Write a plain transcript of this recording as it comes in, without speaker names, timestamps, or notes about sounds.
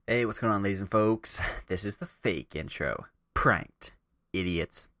Hey, what's going on, ladies and folks? This is the fake intro. Pranked.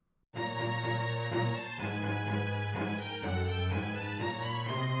 Idiots. When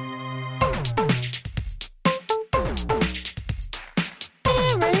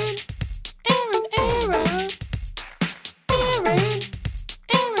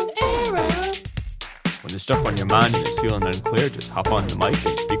there's stuff on your mind and it's feeling unclear, just hop on the mic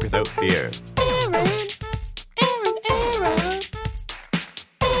and speak without fear.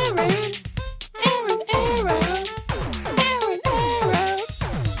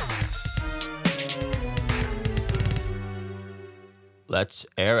 Let's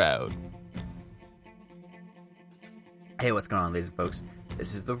air out. Hey, what's going on, ladies and folks?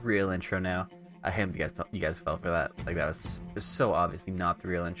 This is the real intro now. I hope you guys fell for that. Like, that was so obviously not the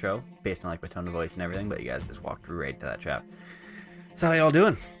real intro, based on like my tone of voice and everything, but you guys just walked right to that trap. So how y'all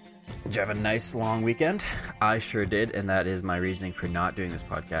doing? Did you have a nice long weekend? I sure did, and that is my reasoning for not doing this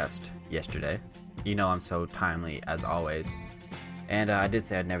podcast yesterday. You know I'm so timely as always. And I did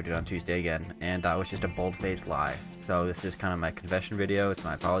say I'd never do it on Tuesday again, and that was just a bold-faced lie. So this is kind of my confession video. It's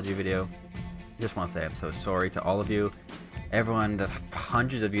my apology video. Just want to say I'm so sorry to all of you. Everyone, the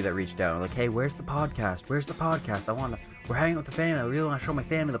hundreds of you that reached out, like, hey, where's the podcast? Where's the podcast? We're hanging out with the family. I really want to show my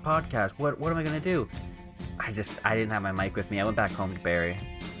family the podcast. What am I going to do? I didn't have my mic with me. I went back home to Barrie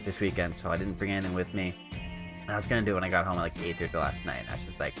this weekend, so I didn't bring anything with me. And I was going to do it when I got home at like 8:30 last night. I was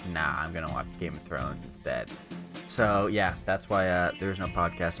just like, nah, I'm going to watch Game of Thrones instead. So, yeah, that's why there's no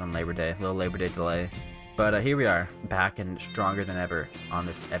podcast on Labor Day. A little Labor Day delay. But here we are, back and stronger than ever on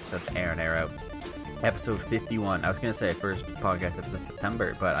this episode of Air and Air Out. Episode 51. I was going to say first podcast episode of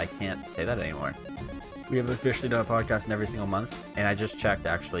September, but I can't say that anymore. We have officially done a podcast in every single month, and I just checked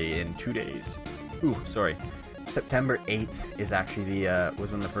actually in 2 days. September 8th is actually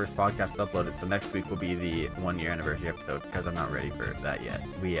was when the first podcast was uploaded, so next week will be the 1 year anniversary episode, because I'm not ready for that yet.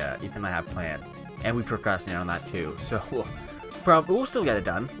 Ethan and I have plans, and we procrastinate on that too, so we'll still get it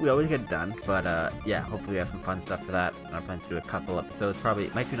done. We always get it done, but yeah, hopefully we have some fun stuff for that. And I plan to do a couple episodes.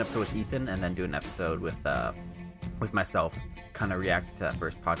 Probably might do an episode with Ethan, and then do an episode with myself, kind of react to that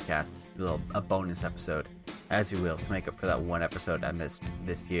first podcast, a bonus episode, as you will, to make up for that one episode I missed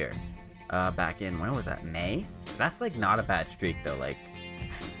this year. Back in, when was that? May? That's like not a bad streak though. Like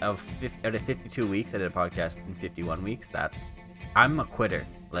out of 52 weeks, I did a podcast in 51 weeks. I'm a quitter,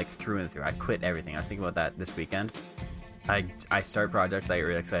 like through and through. I quit everything. I was thinking about that this weekend. I start projects I get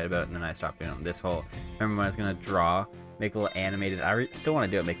really excited about, and then I stop doing them. Remember when I was gonna draw, make a little animated, still want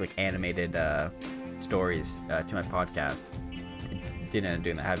to do it, make like animated stories to my podcast. Didn't end up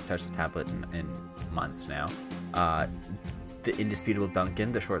doing that. I haven't touched the tablet in months now. The Indisputable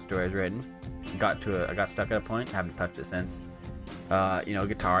Duncan, the short story I was writing, I got stuck at a point, haven't touched it since.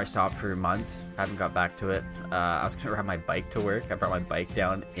 Guitar I stopped for months, haven't got back to it. I was gonna ride my bike to work. I brought my bike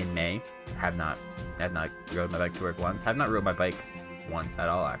down in May. Have not rode my bike to work once. Have not rode my bike once at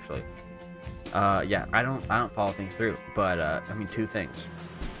all, actually. Yeah, I don't follow things through. But two things.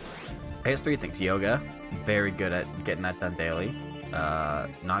 I guess three things. Yoga, very good at getting that done daily.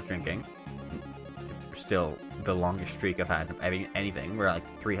 Not drinking. Still the longest streak I've had of anything. We're like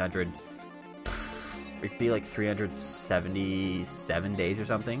 300. It could be like 377 days or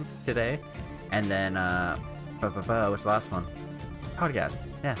something today. And then what's the last one? Podcast.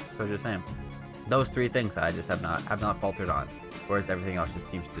 Yeah, that's what I was just saying. Those three things I just have not faltered on, whereas everything else just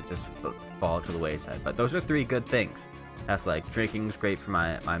seems to just fall to the wayside. But those are three good things. That's like drinking's great for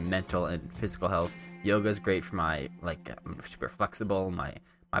my mental and physical health. Yoga's great for my I'm super flexible. My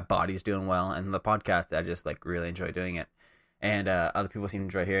body's doing well, and the podcast I just like really enjoy doing it, and other people seem to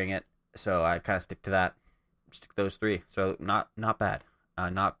enjoy hearing it. So I kind of stick to that. Stick to those three. So not bad.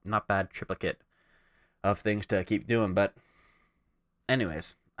 Not bad triplicate of things to keep doing. But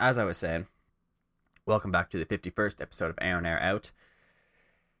anyways, as I was saying, welcome back to the 51st episode of Air and Air Out.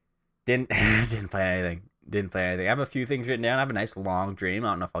 Didn't plan anything. I have a few things written down. I have a nice long dream. I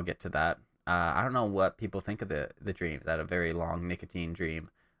don't know if I'll get to that. I don't know what people think of the dreams. I had a very long nicotine dream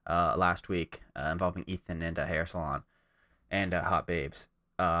last week involving Ethan and a hair salon and hot babes.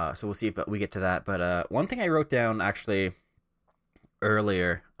 So we'll see if we get to that. But one thing I wrote down actually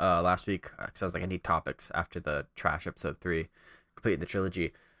earlier last week, because I was like, I need topics after the Trash episode 3, completing the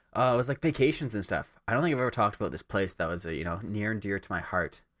trilogy. It was like vacations and stuff. I don't think I've ever talked about this place that was near and dear to my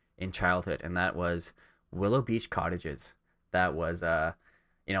heart in childhood, and that was Willow Beach Cottages. That was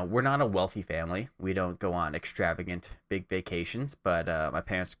we're not a wealthy family. We don't go on extravagant big vacations, but my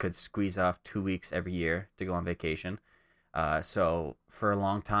parents could squeeze off 2 weeks every year to go on vacation. So for a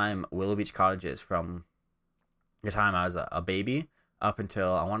long time, Willow Beach Cottages, from the time I was a baby up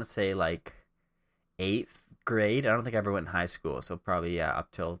until I want to say like 8th grade. I don't think I ever went in high school, so probably yeah,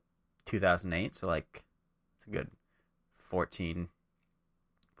 up till 2008. So like it's a good 14,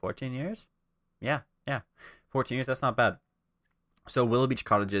 14 years. Yeah, yeah, 14 years. That's not bad. So Willow Beach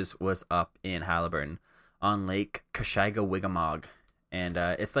Cottages was up in Halliburton on Lake Kashaga-Wigamog, and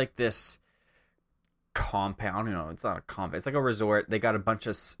it's like this compound. It's not a compound. It's like a resort. They got a bunch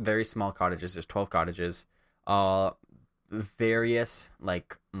of very small cottages. There's 12 cottages, all various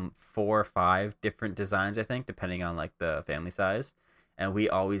like 4 or 5 different designs, I think, depending on like the family size. And we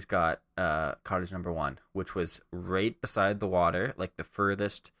always got cottage number 1, which was right beside the water, like the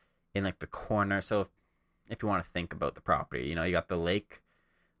furthest in like the corner. So if you want to think about the property, you got the lake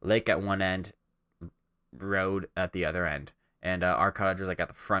at one end, road at the other end, and our cottage was like at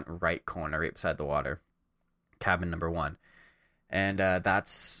the front right corner, right beside the water, cabin number 1. And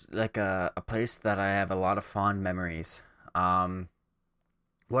that's like a place that I have a lot of fond memories.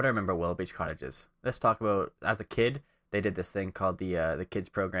 What I remember Willow Beach Cottages. Let's talk about, as a kid, they did this thing called the kids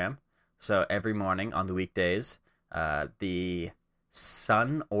program. So every morning on the weekdays, the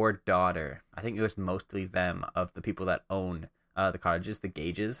son or daughter, I think it was mostly them, of the people that own the cottages, the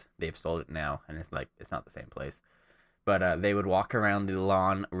Gages, they've sold it now, and it's not the same place. But they would walk around the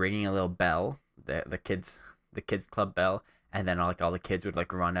lawn ringing a little bell, the kids club bell, and then all the kids would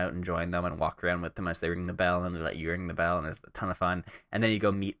like run out and join them and walk around with them as they ring the bell, and they let you ring the bell, and it's a ton of fun. And then you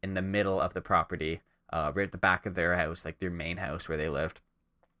go meet in the middle of the property, right at the back of their house, like their main house where they lived,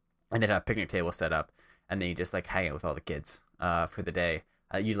 and they'd have a picnic table set up, and then you just like hang out with all the kids for the day.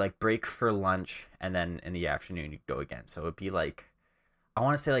 You'd like break for lunch, and then in the afternoon you'd go again. So it'd be like, I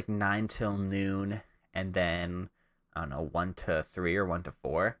want to say like 9 till noon, and then I don't know, 1 to 3 or 1 to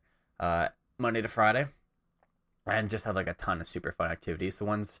 4, Monday to Friday. And just have like a ton of super fun activities.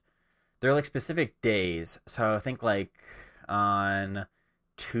 They're like specific days. So I think like on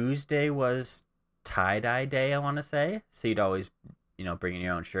Tuesday was tie-dye day, I want to say. So you'd always, bring in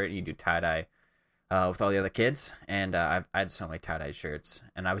your own shirt, and you do tie-dye with all the other kids. And I had so many tie-dye shirts,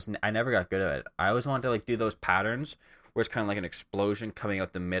 and I never got good at it. I always wanted to like do those patterns where it's kind of like an explosion coming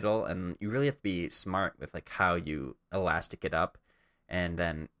out the middle, and you really have to be smart with like how you elastic it up, and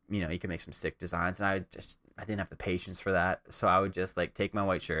then you can make some sick designs. And I didn't have the patience for that, so I would just like take my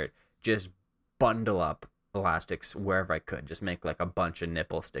white shirt, just bundle up elastics wherever I could, just make like a bunch of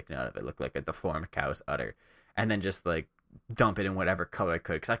nipples sticking out of it, look like a deformed cow's udder, and then just like dump it in whatever color I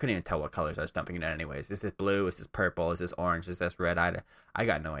could, because I couldn't even tell what colors I was dumping it in anyways. Is this blue? Is this purple? Is this orange? Is this red? I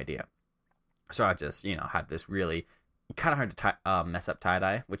got no idea. So I just had this really kind of hard to mess up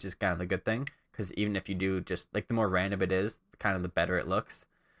tie-dye, which is kind of the good thing, because even if you do just like, the more random it is, kind of the better it looks.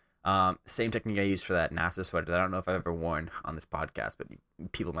 Same technique I used for that NASA sweater that I don't know if I've ever worn on this podcast, but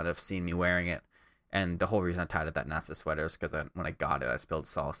people might have seen me wearing it. And the whole reason I tied up that NASA sweater is because when I got it, I spilled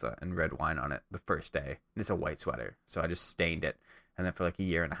salsa and red wine on it the first day. And it's a white sweater, so I just stained it. And then for like a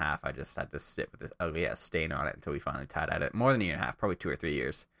year and a half, I just had to sit with this ugly ass stain on it until we finally tied at it. More than a year and a half, probably 2 or 3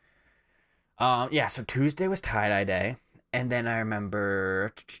 years. So Tuesday was tie-dye day. And then I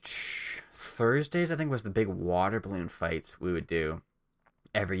remember Thursdays, I think, was the big water balloon fights we would do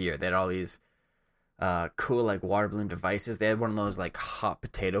every year. They had all these cool like water balloon devices. They had one of those like hot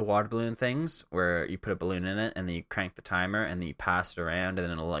potato water balloon things where you put a balloon in it, and then you crank the timer, and then you pass it around, and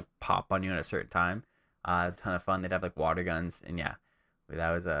then it'll like pop on you at a certain time. It was a ton of fun. They'd have like water guns, and yeah,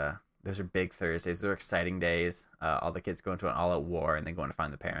 that was those are big Thursdays. Those are exciting days. All the kids go into an all-out war, and then going to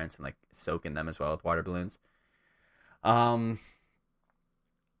find the parents and like soaking them as well with water balloons.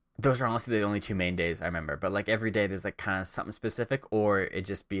 Those are honestly the only 2 main days I remember. But like every day there's like kind of something specific, or it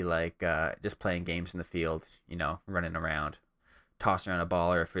just be like just playing games in the field, running around, tossing around a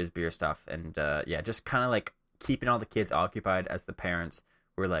ball or a frisbee or stuff. And just kind of like keeping all the kids occupied as the parents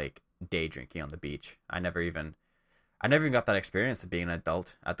were like day drinking on the beach. I never even got that experience of being an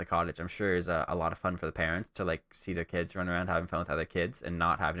adult at the cottage. I'm sure it's a lot of fun for the parents to like see their kids run around having fun with other kids and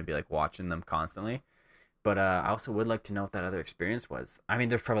not having to be like watching them constantly. But I also would like to know what that other experience was. I mean,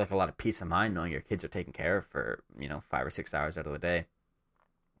 there's probably like a lot of peace of mind knowing your kids are taken care of for 5 or 6 hours out of the day.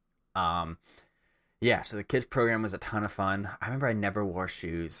 So the kids program was a ton of fun. I remember I never wore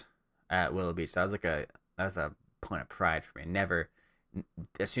shoes at Willow Beach. That was a point of pride for me. Never.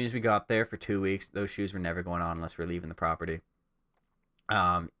 As soon as we got there for 2 weeks, those shoes were never going on unless we were leaving the property.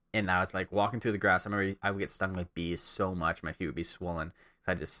 And I was like walking through the grass. I remember I would get stung by bees so much, my feet would be swollen.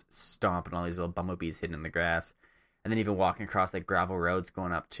 So I just stomping all these little bumblebees hidden in the grass. And then even walking across like gravel roads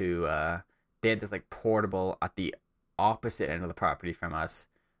going up to they had this like portable at the opposite end of the property from us.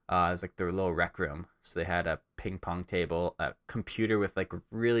 It was like their little rec room. So they had a ping pong table, a computer with like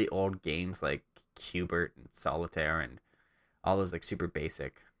really old games like Cubert and Solitaire and all those like super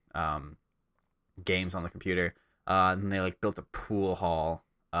basic games on the computer. And they like built a pool hall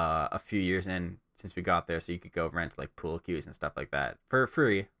a few years in since we got there, so you could go rent like pool cues and stuff like that for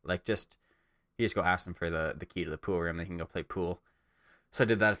free. Like you just go ask them for the key to the pool room. They can go play pool. So I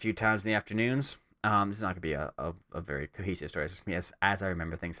did that a few times in the afternoons. This is not gonna be a very cohesive story. It's just me as I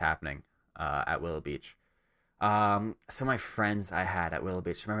remember things happening at Willow Beach. So my friends I had at Willow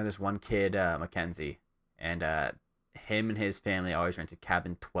Beach. Remember, there's one kid, Mackenzie, and him and his family always rented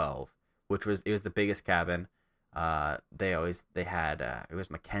cabin 12, which was the biggest cabin. They had it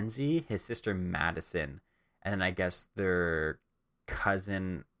was Mackenzie, his sister Madison, and then I guess their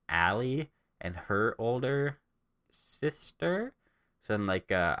cousin Allie and her older sister. So then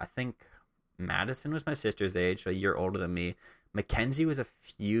like I think Madison was my sister's age, so a year older than me. Mackenzie was a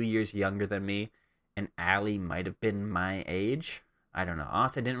few years younger than me, and Allie might have been my age. I don't know.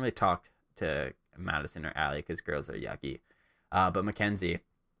 Honestly, I didn't really talk to Madison or Allie because girls are yucky. But Mackenzie,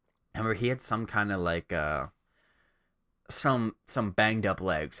 I remember he had some kind of like some banged up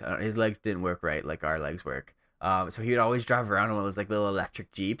legs. His legs didn't work right like our legs work. So he would always drive around in one of those like little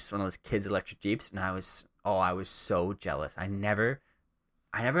electric Jeeps, one of those kids' electric Jeeps, and I was so jealous. I never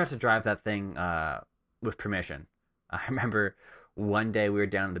got to drive that thing with permission. I remember one day we were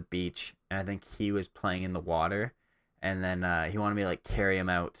down at the beach, and I think he was playing in the water, and then he wanted me to like carry him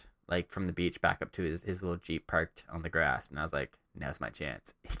out like from the beach back up to his little Jeep parked on the grass, and I was like, now's my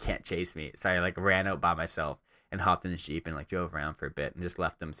chance. He can't chase me. So I like ran out by myself and hopped in his Jeep and like drove around for a bit and just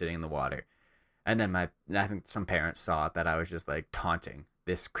left him sitting in the water. And then I think some parents saw that I was just like taunting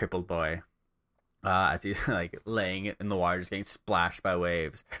this crippled boy as he's like laying in the water, just getting splashed by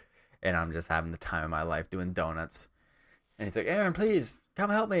waves, and I'm just having the time of my life doing donuts. And he's like, Aaron, please come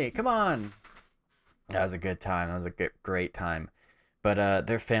help me. Come on. That was a good time. That was a great time. But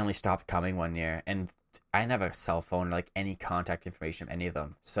their family stopped coming one year, and I didn't have a cell phone or like any contact information of any of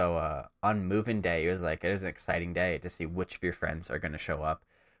them. So on move-in day, it was an exciting day to see which of your friends are going to show up,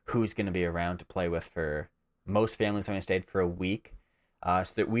 who's going to be around to play with. For most families only stayed for a week.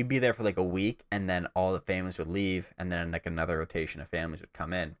 So that we'd be there for like a week, and then all the families would leave, and then like another rotation of families would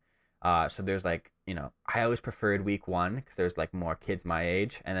come in. So there's like, I always preferred week 1 because there's like more kids my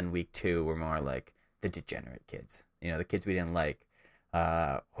age, and then week 2 were more like the degenerate kids, the kids we didn't like.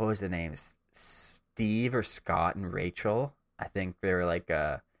 What was the names? Steve or Scott and Rachel. I think they were like,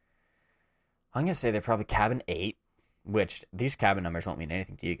 I'm gonna say they're probably cabin 8, which these cabin numbers won't mean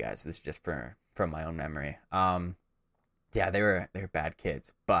anything to you guys. This is just from my own memory. Yeah, they were bad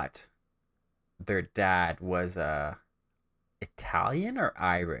kids, but their dad was Italian or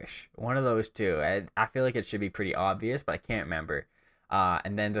Irish, one of those two. I feel like it should be pretty obvious, but I can't remember.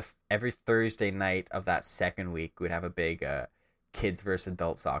 And then every Thursday night of that second week, we'd have a big kids versus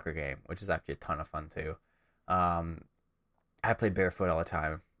adult soccer game, which is actually a ton of fun too. I played barefoot all the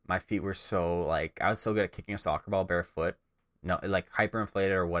time. My feet were so I was so good at kicking a soccer ball barefoot, no, like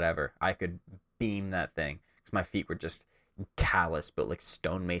hyperinflated or whatever. I could beam that thing because my feet were just callous, but like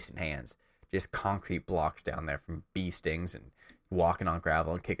stonemason hands, just concrete blocks down there from bee stings and walking on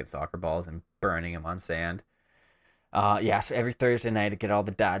gravel and kicking soccer balls and burning them on sand. So every Thursday night I'd get all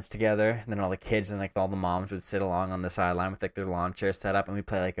the dads together, and then all the kids and like all the moms would sit along on the sideline with like their lawn chairs set up, and we'd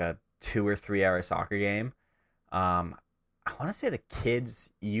play like a 2 or 3 hour soccer game. I want to say the kids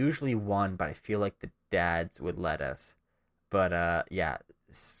usually won, but I feel like the dads would let us. But I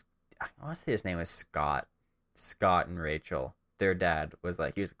want to say his name was Scott and Rachel. Their dad was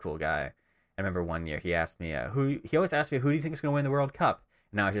like, he was a cool guy. I remember one year he asked me, he always asked me, who do you think is going to win the World Cup?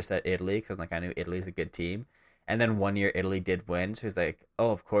 And I was just at Italy because I knew Italy's a good team. And then one year Italy did win, so he's like,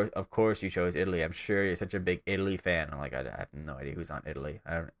 oh, of course you chose Italy. I'm sure you're such a big Italy fan. I'm like, I have no idea who's on Italy.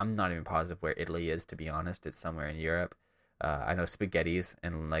 I'm not even positive where Italy is, to be honest. It's somewhere in Europe. I know spaghettis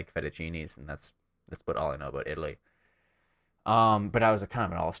and like fettuccinis, and that's about all I know about Italy. But I was a kind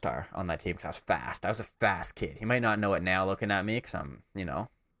of an all-star on that team because I was fast. I was a fast kid. He might not know it now looking at me because I'm,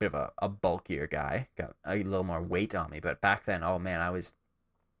 bit of a bulkier guy, got a little more weight on me. But back then, oh man, I was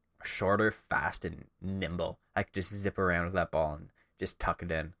shorter, fast, and nimble. I could just zip around with that ball and just tuck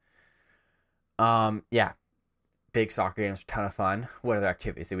it in. Big soccer games, ton of fun. What other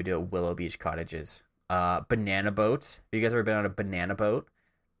activities did we do at Willow Beach Cottages? Banana boats. Have you guys ever been on a banana boat?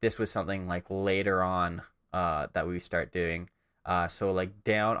 This was something like later on that we start doing. So like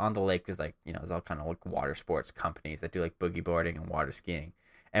down on the lake, there's like, there's all kind of like water sports companies that do like boogie boarding and water skiing.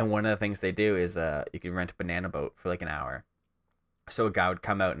 And one of the things they do is you can rent a banana boat for like an hour. So a guy would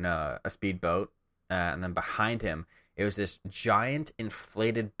come out in a speedboat, and then behind him, it was this giant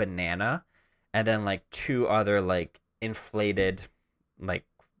inflated banana, and then like 2 other like inflated, like,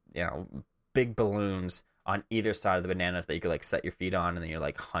 big balloons on either side of the banana that you could like set your feet on, and then you're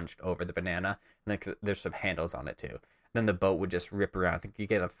like hunched over the banana, and like there's some handles on it too. Then the boat would just rip around. I think you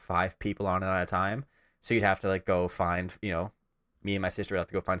get 5 people on it at a time, so you'd have to like go find, me and my sister would have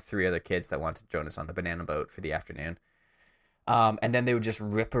to go find 3 other kids that wanted to join us on the banana boat for the afternoon. And then they would just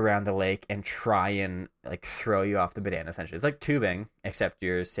rip around the lake and try and like throw you off the banana. Essentially, it's like tubing, except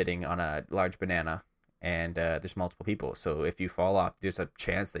you're sitting on a large banana, and there's multiple people. So if you fall off, there's a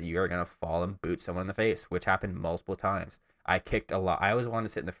chance that you are gonna fall and boot someone in the face, which happened multiple times. I kicked a lot. I always wanted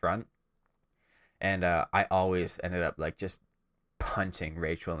to sit in the front, and I always ended up like just punching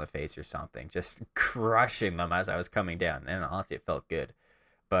Rachel in the face or something, just crushing them as I was coming down. And honestly, it felt good.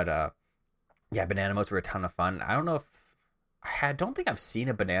 But yeah, banana boats were a ton of fun. I don't know if I don't think I've seen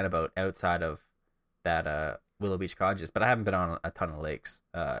a banana boat outside of that Willow Beach cottages, but I haven't been on a ton of lakes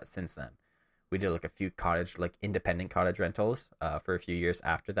since then. We did like a few independent cottage rentals for a few years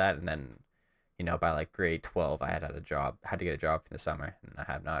after that, and then by like grade 12 I had to get a job for the summer, and I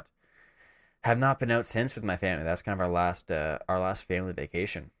have not been out since with my family. That's kind of our last family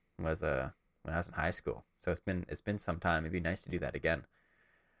vacation was when I was in high school. So it's been some time. It'd be nice to do that again.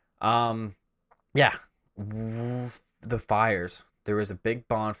 Yeah. The fires. There was a big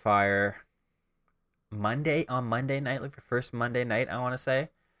bonfire Monday night, like the first Monday night, I want to say,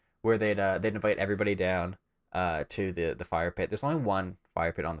 where they'd invite everybody down to the fire pit. There's only one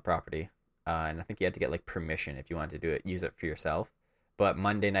fire pit on the property, and I think you had to get like permission if you wanted to use it for yourself. But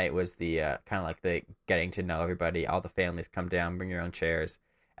Monday night was the kind of like the getting to know everybody. All the families come down, bring your own chairs,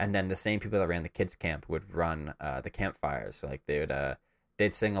 and then the same people that ran the kids camp would run the campfires. So like they'd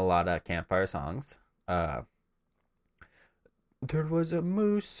sing a lot of campfire songs. There was a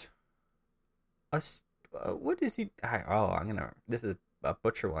moose. What is he? This is a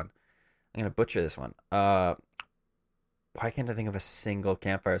butcher one. I'm gonna butcher this one. Why can't I think of a single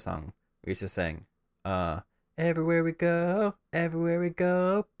campfire song we used to sing? Everywhere we go,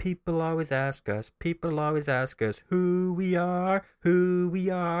 people always ask us who we are,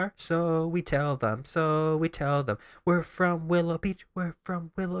 so we tell them, we're from Willow Beach,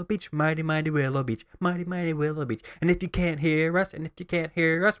 mighty, mighty Willow Beach, mighty, mighty Willow Beach, and if you can't hear us,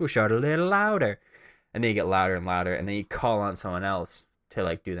 we'll shout a little louder, and then you get louder and louder, and then you call on someone else to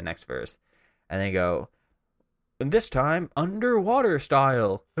like do the next verse, and they go, and this time, underwater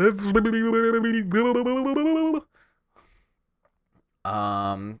style. What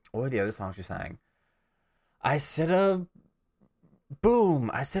were the other songs you sang? I said a boom,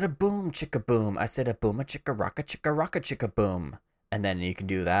 chicka boom. I said a boom, a chicka rocka, chicka boom. And then you can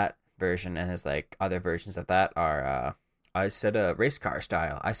do that version, and there's like other versions of that are, I said a race car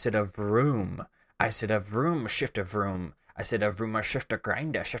style. I said a vroom. I said a vroom, shift a vroom. I said a vroom, a shift a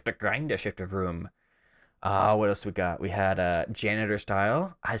grinder, shift a vroom. What else we got? We had a janitor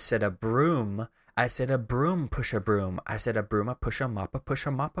style. I said a broom. I said a broom, push a broom. I said a broom, a push a mop, a push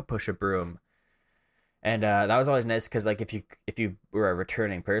a mop, a push a broom. And that was always nice because like if you were a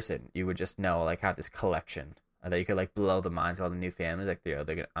returning person, you would just know like have this collection that you could like blow the minds of all the new families. Like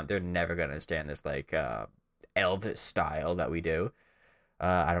they're never gonna understand this like Elvis style that we do.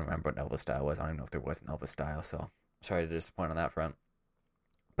 I don't remember what Elvis style was. I don't know if there was an Elvis style. So sorry to disappoint on that front.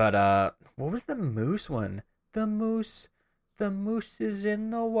 But what was the moose one? The moose is in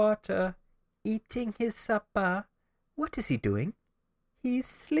the water, eating his supper. What is he doing? He's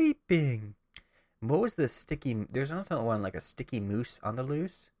sleeping. What was the sticky? There's also one like a sticky moose on the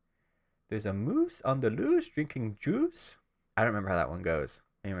loose. There's a moose on the loose drinking juice. I don't remember how that one goes.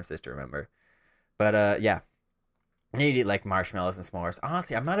 Me and my sister remember. But yeah, and you'd eat like marshmallows and s'mores.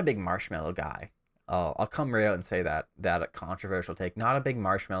 Honestly, I'm not a big marshmallow guy. I'll come right out and say that a controversial take. Not a big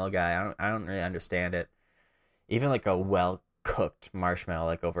marshmallow guy. I don't really understand it. Even like a well cooked marshmallow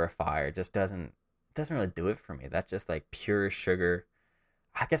like over a fire just doesn't really do it for me. That's just like pure sugar.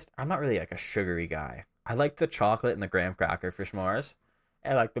 I guess I'm not really like a sugary guy. I like the chocolate and the graham cracker for s'mores.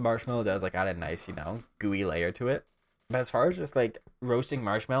 And like the marshmallow does like add a nice, gooey layer to it. But as far as just like roasting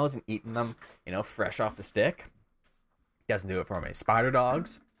marshmallows and eating them, fresh off the stick, doesn't do it for me. Spider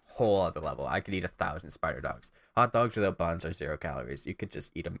dogs, whole other level. I could eat 1,000 spider dogs. Hot dogs without buns are 0 calories. You could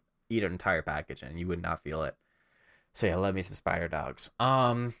just eat an entire package and you would not feel it. So yeah, love me some spider dogs.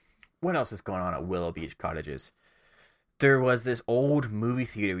 What else was going on at Willow Beach Cottages? There was this old movie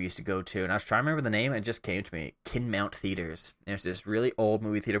theater we used to go to, and I was trying to remember the name, and it just came to me. Kinmount Theaters. There's this really old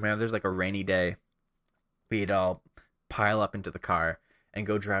movie theater. Whenever there's like a rainy day, we'd all pile up into the car and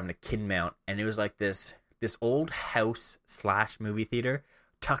go driving to Kinmount, and it was like this old house / movie theater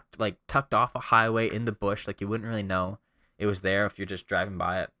tucked off a highway in the bush. Like you wouldn't really know it was there if you're just driving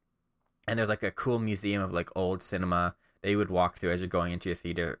by it. And there's like a cool museum of like old cinema that you would walk through as you're going into a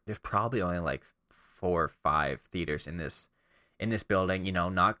theater. There's probably only like 4 or 5 theaters in this building. You know,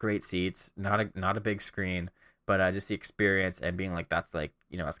 not great seats, not a big screen, but just the experience and being like, that's like,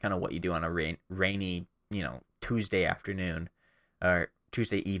 you know, that's kind of what you do on a rainy, you know, Tuesday afternoon or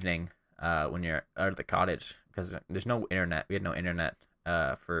Tuesday evening when you're out of the cottage, because there's no internet. We had no internet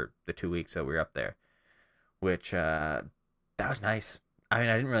for the 2 weeks that we were up there, which that was nice. I mean,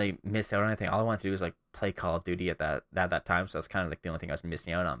 I didn't really miss out on anything. All I wanted to do was like play Call of Duty at that time, so that's kind of like the only thing I was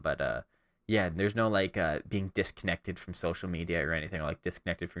missing out on. But yeah, there's no like being disconnected from social media or anything, or like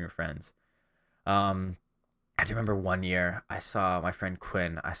disconnected from your friends. I do remember one year I saw my friend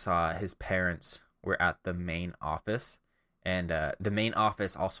Quinn. I saw his parents were at the main office, and the main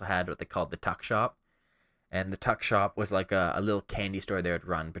office also had what they called the tuck shop, and the tuck shop was like a little candy store they would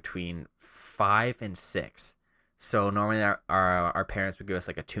run between 5 and 6. So normally our parents would give us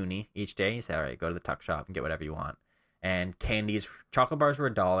like a toonie each day. You say, all right, go to the tuck shop and get whatever you want. And candies, chocolate bars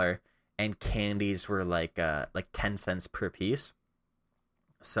were $1, and candies were like 10 cents per piece.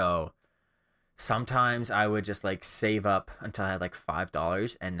 So sometimes I would just like save up until I had like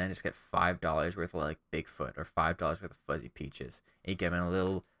 $5, and then just get $5 worth of like Bigfoot or $5 worth of Fuzzy Peaches. And you give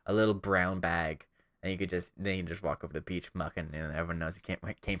them a little brown bag, and you could just walk over the beach mucking, and everyone knows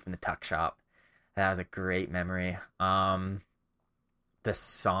it came from the tuck shop. That was a great memory. The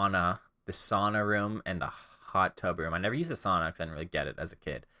sauna room and the hot tub room. I never used a sauna because I didn't really get it as a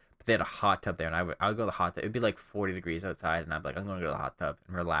kid. But they had a hot tub there, and I would go to the hot tub. It'd be like 40 degrees outside, and I'd be like, I'm going to go to the hot tub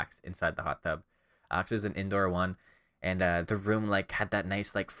and relax inside the hot tub. Because it was an indoor one, and the room like had that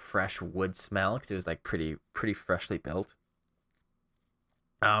nice like fresh wood smell because it was like pretty freshly built.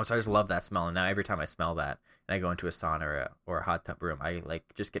 So I just love that smell, and now every time I smell that and I go into a sauna or a hot tub room, I like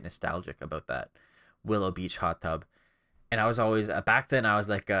just get nostalgic about that Willow Beach hot tub. And I was always back then I was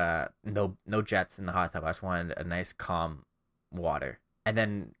like no jets in the hot tub. I just wanted a nice calm water. And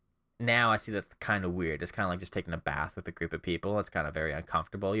then now I see that's kind of weird. It's kind of like just taking a bath with a group of people. It's kind of very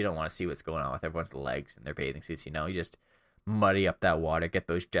uncomfortable. You don't want to see what's going on with everyone's legs and their bathing suits. You know, you just muddy up that water, get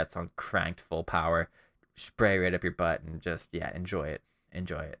those jets on cranked full power, spray right up your butt, and just enjoy it.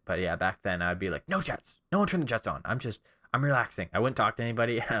 But yeah, back then I'd be like, no jets, no one turn the jets on. I'm relaxing. I wouldn't talk to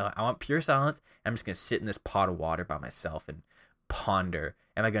anybody. I want pure silence. I'm just gonna sit in this pot of water by myself and ponder: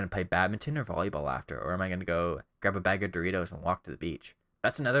 am I gonna play badminton or volleyball after, or am I gonna go grab a bag of Doritos and walk to the beach?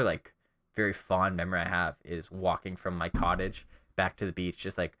 That's another like very fond memory I have, is walking from my cottage back to the beach,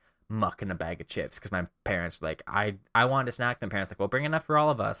 just like mucking a bag of chips, because my parents like I wanted a snack. And my parents like, well, bring enough for all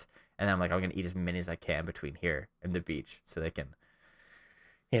of us. And then I'm like, I'm gonna eat as many as I can between here and the beach, so they can,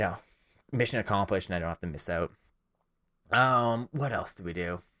 you know, mission accomplished, and I don't have to miss out. What else did we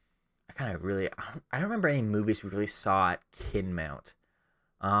do? I don't remember any movies we really saw at Kidmount.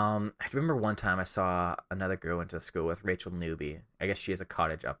 I remember one time I saw another girl went to school with, Rachel Newby. I guess she has a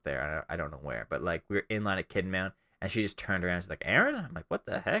cottage up there. I don't know where, but like we were in line at Kidmount, and she just turned around and she's like, Aaron? I'm like, what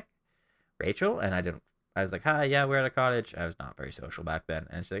the heck? Rachel? And I was like, hi, yeah, we're at a cottage. I was not very social back then.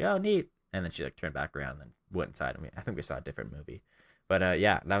 And she's like, oh, neat. And then she like turned back around and went inside. I think we saw a different movie. But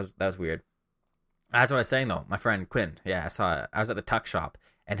yeah, that was weird. That's what I was saying though. My friend Quinn, yeah, I was at the tuck shop,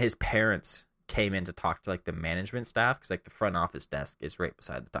 and his parents came in to talk to like the management staff, because like the front office desk is right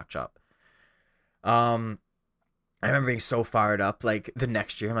beside the tuck shop. I remember being so fired up. Like the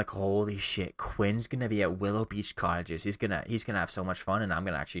next year, I'm like, holy shit, Quinn's gonna be at Willow Beach Cottages. He's gonna have so much fun, and I'm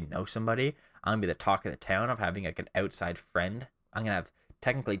gonna actually know somebody. I'm gonna be the talk of the town of having like an outside friend. I'm gonna have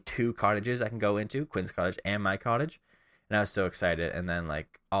technically 2 cottages I can go into, Quinn's cottage and my cottage. And I was so excited. And then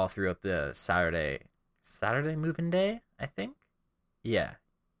like all throughout the Saturday moving day, I think. Yeah.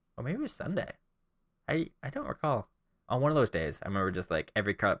 Or maybe it was Sunday. I don't recall. On one of those days, I remember just like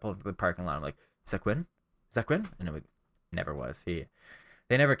every car that pulled into the parking lot, I'm like, is that Quinn? Is that Quinn? And it never was. They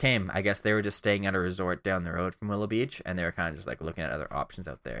never came. I guess they were just staying at a resort down the road from Willow Beach, and they were kind of just like looking at other options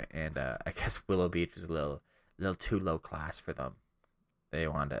out there. And I guess Willow Beach was a little too low class for them. They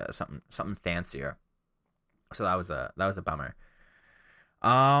wanted something fancier. So that was a bummer.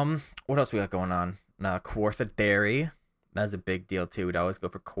 What else we got going on? Kawartha Dairy. That's a big deal too. We'd always go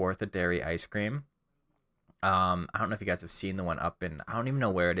for Kawartha Dairy ice cream. I don't know if you guys have seen the one up in, I don't even know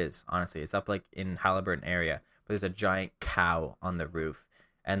where it is, honestly. It's up like in Halliburton area, but there's a giant cow on the roof.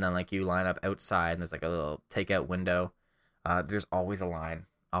 And then like you line up outside, and there's like a little takeout window. There's always a line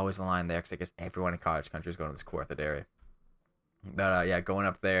there, because I guess everyone in cottage country is going to this Kawartha Dairy. But yeah, going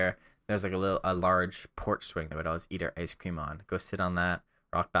up there, there's like a large porch swing that we'd always eat our ice cream on. Go sit on that,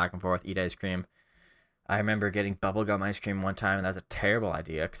 rock back and forth, eat ice cream. I remember getting bubblegum ice cream one time, and that was a terrible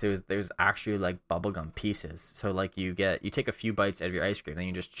idea, because there was actually like bubblegum pieces. So like you take a few bites out of your ice cream, then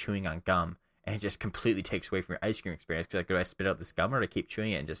you're just chewing on gum, and it just completely takes away from your ice cream experience. Because like, do I spit out this gum or do I keep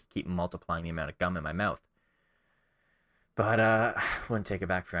chewing it and just keep multiplying the amount of gum in my mouth? But wouldn't take it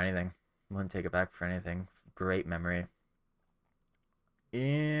back for anything. Wouldn't take it back for anything. Great memory.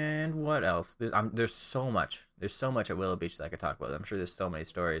 And what else? There's so much. There's so much at Willow Beach that I could talk about. I'm sure there's so many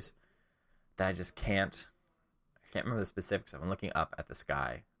stories that I just can't. I can't remember the specifics of. I'm looking up at the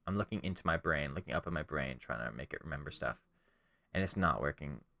sky. I'm looking into my brain, looking up at my brain, trying to make it remember stuff, and it's not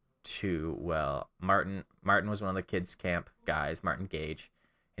working too well. Martin was one of the kids camp guys, Martin Gage,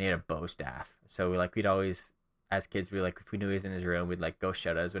 and he had a bow staff. So we'd always, as kids, we like, if we knew he was in his room, we'd like go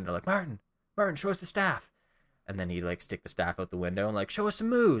shout out his window like, Martin, show us the staff. And then he'd like stick the staff out the window and like, show us some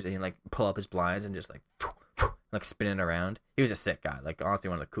moves. And he'd like pull up his blinds and just like spinning around. He was a sick guy, like honestly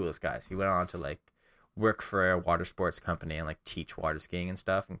one of the coolest guys. He went on to like work for a water sports company and like teach water skiing and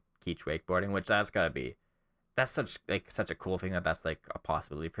stuff and teach wakeboarding, which that's such a cool thing that's like a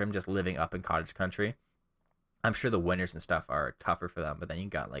possibility for him, just living up in cottage country. I'm sure the winters and stuff are tougher for them, but then you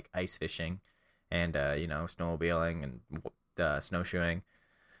got like ice fishing and snowmobiling and snowshoeing.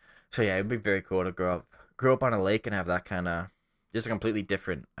 So yeah, it'd be very cool to grow up on a lake and have that kind of just a completely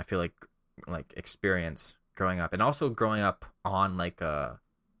different, I feel like experience growing up, and also growing up on like a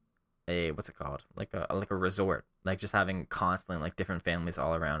what's it called, like a resort, like just having constantly like different families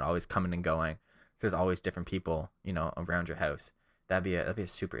all around, always coming and going. There's always different people, around your house. That'd be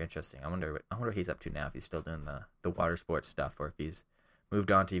super interesting. I wonder what he's up to now, if he's still doing the water sports stuff or if he's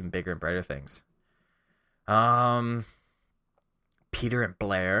moved on to even bigger and brighter things. Peter and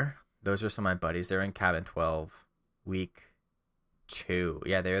Blair, those are some of my buddies. They're in cabin 12, week 2.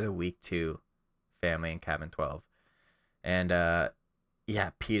 Yeah, they're the week 2 family in cabin 12. And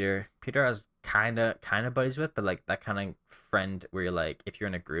yeah, Peter I was kind of buddies with, but like that kind of friend where you're like, if you're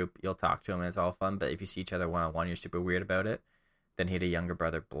in a group, you'll talk to him and it's all fun, but if you see each other one-on-one, you're super weird about it. Then he had a younger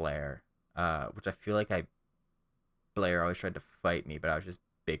brother, Blair, which I feel like Blair always tried to fight me, but I was just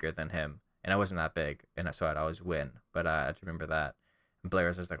bigger than him, and I wasn't that big, and so I'd always win. But I just remember that. And Blair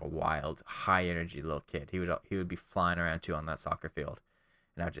was just like a wild, high energy little kid. He would be flying around too on that soccer field,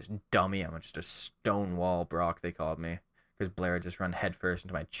 and I would just dummy him. I'm just a Stonewall Brock, they called me, because Blair would just run headfirst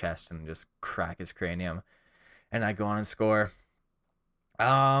into my chest and just crack his cranium, and I'd go on and score.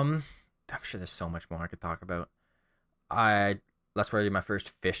 I'm sure there's so much more I could talk about. That's where I did my first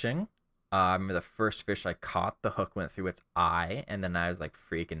fishing. I remember the first fish I caught, the hook went through its eye, and then I was like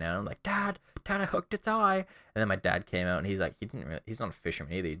freaking out. I'm like, Dad, I hooked its eye. And then my dad came out, and he's like, he's not a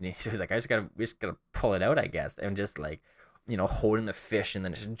fisherman either. He was like, we just gotta pull it out, I guess. And just like, holding the fish and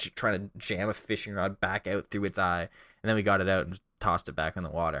then just trying to jam a fishing rod back out through its eye. And then we got it out and tossed it back in the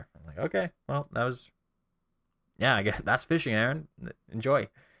water. I'm like, okay, well, I guess that's fishing, Aaron. Enjoy.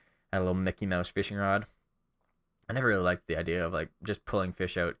 Had a little Mickey Mouse fishing rod. I never really liked the idea of like just pulling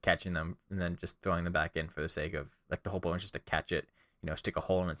fish out, catching them, and then just throwing them back in for the sake of like the whole point was just to catch it, stick a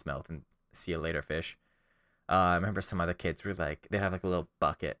hole in its mouth and see it later fish. I remember some other kids were like, they'd have like a little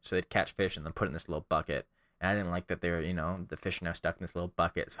bucket, so they'd catch fish and then put it in this little bucket. And I didn't like that they were, the fish are now stuck in this little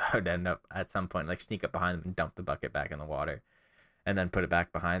bucket, so I would end up at some point like sneak up behind them and dump the bucket back in the water, and then put it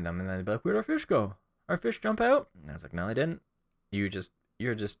back behind them, and then they'd be like, "Where'd our fish go? Our fish jump out?" And I was like, "No, they didn't. You're just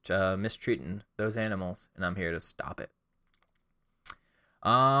mistreating those animals, and I'm here to stop it."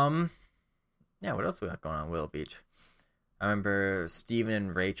 Yeah, what else we got going on Willow Beach? I remember Steven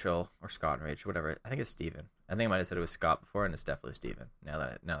and Rachel, or Scott and Rachel, whatever. I think it's Steven. I think I might have said it was Scott before, and it's definitely Steven. Now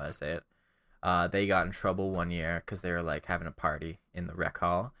that I say it, they got in trouble one year because they were like having a party in the rec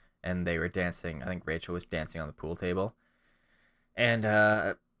hall, and they were dancing. I think Rachel was dancing on the pool table, and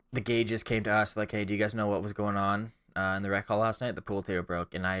the Gages came to us like, "Hey, do you guys know what was going on in the rec hall last night? The pool table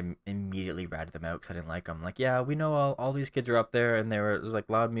broke." And I immediately ratted them out because I didn't like them. I'm like, "Yeah, we know all these kids are up there, and it was like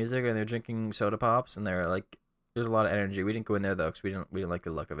loud music, and they were drinking soda pops, and they were like, there's a lot of energy. We didn't go in there though because we didn't like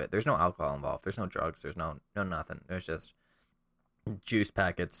the look of it. There's no alcohol involved. There's no drugs. There's no nothing. There's just juice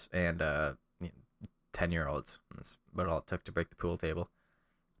packets and 10-year-olds. That's what all it took to break the pool table,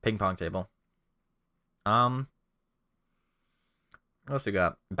 ping pong table. What else we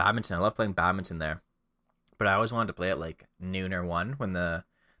got? Badminton. I love playing badminton there, but I always wanted to play at like noon or 1 when the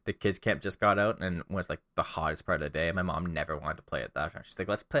kids camp just got out and was like the hottest part of the day. My mom never wanted to play at that time. She's like,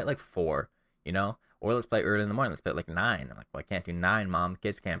 "Let's play at like 4, or let's play early in the morning. Let's play at like 9. I'm like, "Well, I can't do 9, Mom.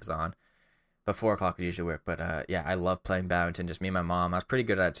 Kids camp's on." But 4 o'clock would usually work. But yeah, I love playing badminton. Just me and my mom. I was pretty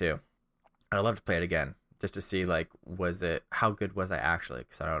good at it too. I'd love to play it again just to see like, how good was I actually?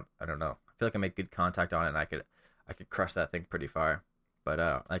 Because I don't know. I feel like I make good contact on it, and I could crush that thing pretty far.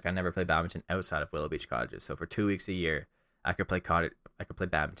 But like I never played badminton outside of Willow Beach cottages. So for 2 weeks a year, I could play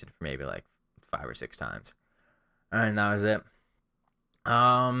badminton for maybe like 5 or 6 times, and that was it.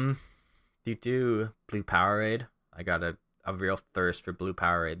 Do you do Blue Powerade? I got a real thirst for Blue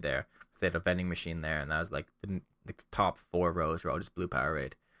Powerade there. So they had a vending machine there, and that was like the top 4 rows were all just Blue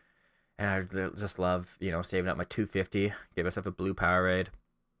Powerade. And I just love, saving up my 250, get myself a Blue Powerade,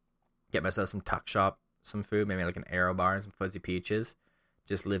 get myself some Tuck Shop, some food, maybe like an Aero bar and some fuzzy peaches.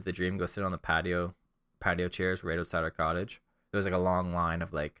 Just live the dream, go sit on the patio chairs right outside our cottage. There was like a long line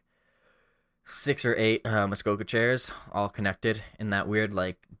of like 6 or 8 Muskoka chairs, all connected in that weird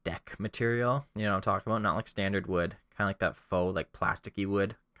like deck material. You know what I'm talking about? Not like standard wood, kind of like that faux like plasticky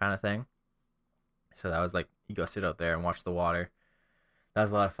wood kind of thing. So that was like, you go sit out there and watch the water. That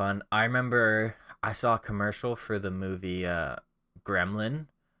was a lot of fun. I remember I saw a commercial for the movie Gremlin.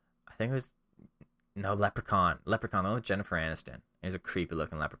 I think it was Leprechaun. Leprechaun, that was Jennifer Aniston. It was a creepy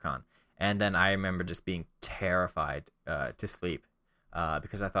looking leprechaun. And then I remember just being terrified to sleep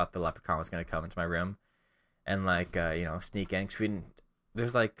because I thought the leprechaun was going to come into my room and like sneak in.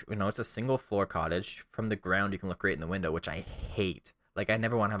 There's like, it's a single floor cottage. From the ground you can look right in the window, which I hate. Like, I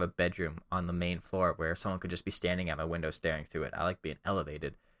never want to have a bedroom on the main floor where someone could just be standing at my window staring through it. I like being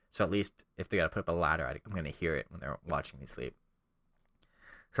elevated. So at least if they got to put up a ladder, I'm going to hear it when they're watching me sleep.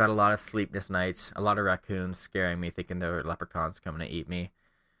 So I had a lot of sleepless nights, a lot of raccoons scaring me, thinking there were leprechauns coming to eat me.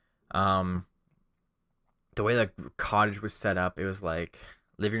 The way the cottage was set up, it was like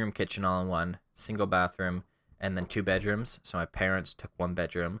living room, kitchen all in one, single bathroom, and then 2 bedrooms. So my parents took 1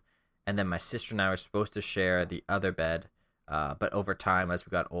 bedroom, and then my sister and I were supposed to share the other bed. But over time, as we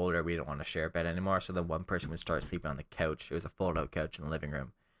got older, we didn't want to share a bed anymore. So then one person would start sleeping on the couch. It was a fold-out couch in the living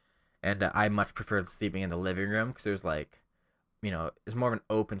room. And I much preferred sleeping in the living room because it was like, it's more of an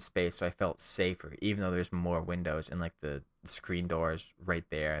open space. So I felt safer, even though there's more windows and like the screen doors right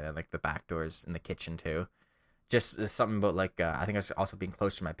there. And then like the back doors in the kitchen too. Just something about like, I think I was also being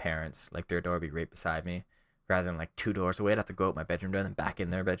close to my parents. Like their door would be right beside me rather than like 2 doors away. I'd have to go out my bedroom door and then back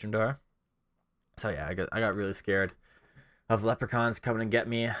in their bedroom door. So yeah, I got really scared of leprechauns coming and get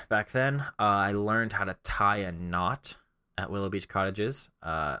me back then. I learned how to tie a knot at Willow Beach Cottages,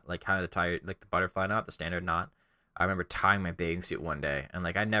 like how to tie like the butterfly knot, the standard knot. I remember tying my bathing suit one day, and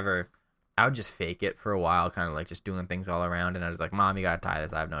like I would just fake it for a while, kind of like just doing things all around, and I was like, Mom, you gotta tie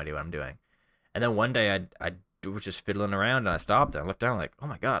this, I have no idea what I'm doing. And then one day I was just fiddling around, and I stopped, and I looked down like, oh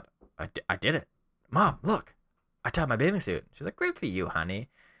my god, I did it. Mom, look, I tied my bathing suit. She's like, great for you, honey.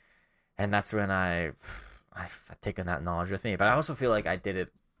 And that's when I've taken that knowledge with me. But I also feel like I did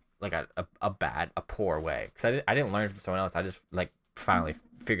it like a poor way. Because I didn't learn from someone else. I just like finally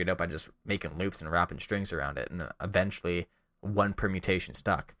figured out by just making loops and wrapping strings around it. And eventually one permutation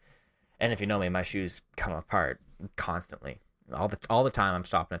stuck. And if you know me, my shoes come apart constantly. All the time I'm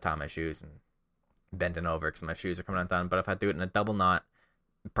stopping to tie my shoes and bending over because my shoes are coming undone. But if I do it in a double knot,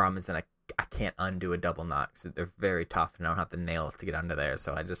 the problem is that I can't undo a double knot because they're very tough and I don't have the nails to get under there.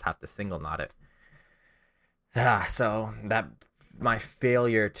 So I just have to single knot it. So that my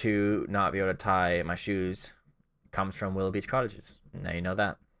failure to not be able to tie my shoes comes from Willow Beach Cottages. Now you know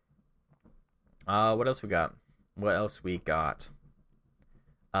that. What else we got?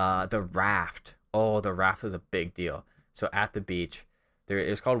 The raft. Oh, the raft was a big deal. So at the beach, it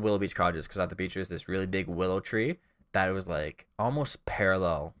was called Willow Beach Cottages because at the beach there's this really big willow tree that it was like almost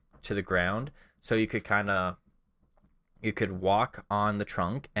parallel to the ground. So you could walk on the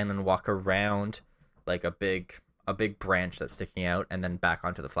trunk and then walk around like a big branch that's sticking out and then back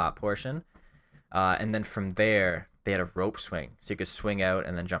onto the flat portion. And then from there, they had a rope swing. So you could swing out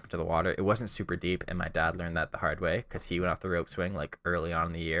and then jump into the water. It wasn't super deep, and my dad learned that the hard way because he went off the rope swing like early on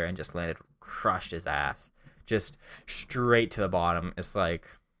in the year and just crushed his ass. Just straight to the bottom. It's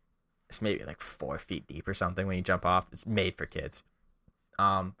maybe like 4 feet deep or something when you jump off. It's made for kids.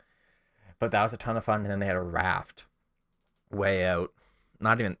 But that was a ton of fun. And then they had a raft way out.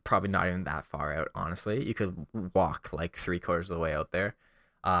 Probably not even that far out, honestly. You could walk like 3/4 of the way out there.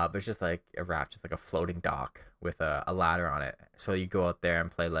 But it's just like a raft, just like a floating dock with a ladder on it. So you go out there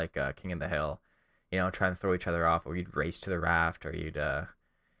and play like King of the Hill, try and throw each other off, or you'd race to the raft, or you'd,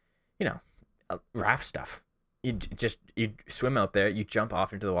 raft stuff. You'd swim out there, you jump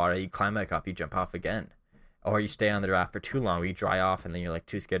off into the water, you climb back up, you jump off again. Or you stay on the raft for too long, where you dry off and then you're like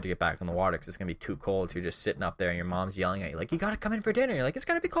too scared to get back in the water because it's going to be too cold. So you're just sitting up there and your mom's yelling at you like, you got to come in for dinner. You're like, it's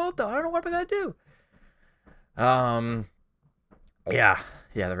going to be cold though. I don't know what I'm going to do.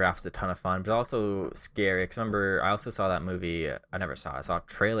 Yeah, the raft's a ton of fun, but also scary. Because remember, I also saw that movie. I never saw it. I saw a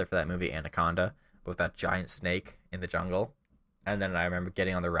trailer for that movie, Anaconda, with that giant snake in the jungle. And then I remember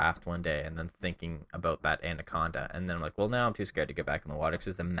getting on the raft one day and then thinking about that anaconda. And then I'm like, well, now I'm too scared to get back in the water because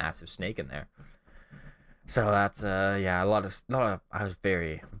there's a massive snake in there. So that's, a lot of, I was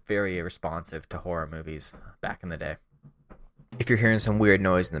very, very responsive to horror movies back in the day. If you're hearing some weird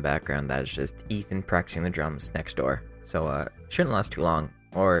noise in the background, that is just Ethan practicing the drums next door. So shouldn't last too long,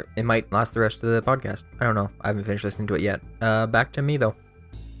 or it might last the rest of the podcast. I don't know. I haven't finished listening to it yet. Back to me though.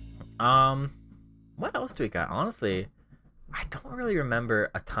 What else do we got? Honestly, I don't really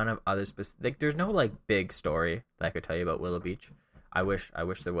remember a ton of other specific. There's no like big story that I could tell you about Willow Beach. I wish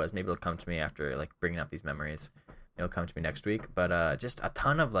there was. Maybe it'll come to me after like bringing up these memories. It'll come to me next week. But just a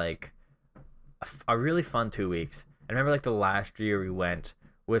ton of like a really fun 2 weeks. I remember like the last year we went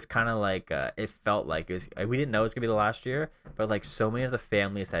was kind of like it felt like it was. We didn't know it was gonna be the last year, but like so many of the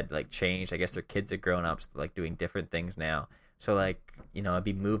families had like changed. I guess their kids had grown up, so like doing different things now. So like, you know, it'd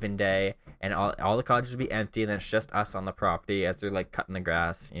be moving day and all the cottages would be empty, and then it's just us on the property as they're like cutting the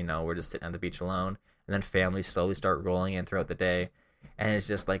grass. You know, we're just sitting on the beach alone, and then families slowly start rolling in throughout the day, and it's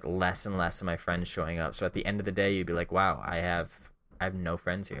just like less and less of my friends showing up. So at the end of the day, you'd be like, wow, I have no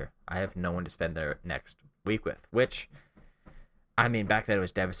friends here. I have no one to spend their next week with, which, I mean, back then it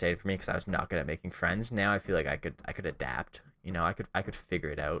was devastating for me because I was not good at making friends. Now I feel like I could adapt. You know, I could figure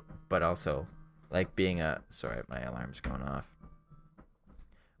it out. But also, like being sorry, my alarm's going off.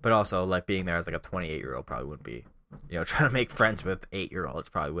 But also, like being there as like a 28-year-old probably wouldn't be, you know, trying to make friends with 8-year-olds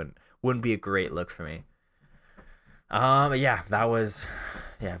probably wouldn't be a great look for me. But yeah, that was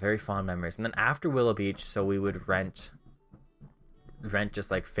very fond memories. And then after Willow Beach, so we would rent just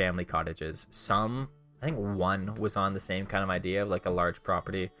like family cottages. I think one was on the same kind of idea of like a large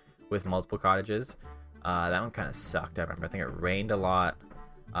property with multiple cottages. That one kind of sucked. I remember. I think it rained a lot.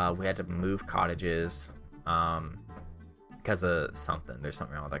 We had to move cottages because of something. There's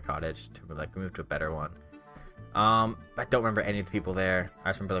something wrong with that cottage to like move to a better one. I don't remember any of the people there. I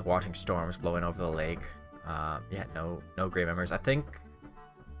just remember like watching storms blowing over the lake. No great memories. I think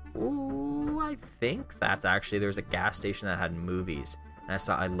that's actually, there was a gas station that had movies. And I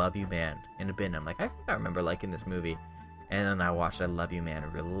saw I Love You Man in a bin. I'm like, I think I remember liking this movie. And then I watched I Love You Man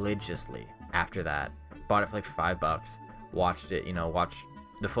religiously after that. Bought it for like $5. Watched it, you know, watched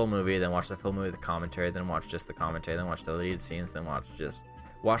the full movie, then watched the full movie, the commentary, then watched just the commentary, then watched the deleted scenes, then watched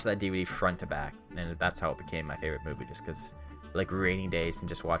that DVD front to back. And that's how it became my favorite movie, just because like rainy days and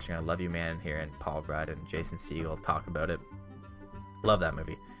just watching I Love You Man here and Paul Rudd and Jason Segel talk about it. Love that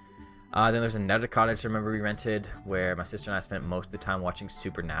movie. Then there's another cottage I remember we rented where my sister and I spent most of the time watching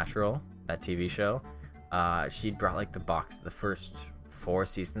Supernatural, that TV show. She brought like the first 4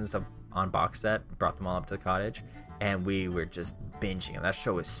 seasons on box set, brought them all up to the cottage, and we were just binging them. That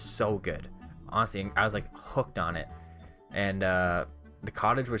show is so good. Honestly, I was like hooked on it. And the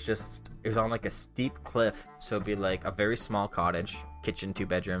cottage was it was on like a steep cliff, so it'd be like a very small cottage, kitchen, 2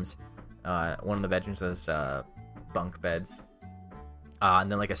 bedrooms. One of the bedrooms was bunk beds.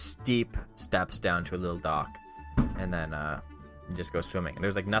 And then like a steep steps down to a little dock, and then you just go swimming.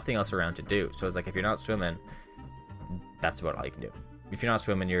 There's like nothing else around to do, so it's like if you're not swimming, that's about all you can do. If you're not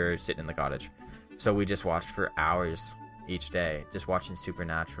swimming, you're sitting in the cottage. So we just watched for hours each day, just watching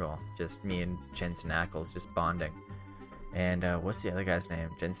Supernatural, just me and Jensen Ackles just bonding. And what's the other guy's name?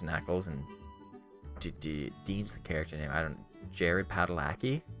 Jensen Ackles, and Dean's the character name. Jared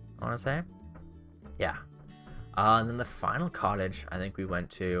Padalecki, I want to say. Yeah. And then the final cottage I think we went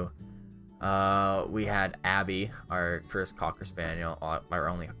to, we had Abby, our first Cocker Spaniel, our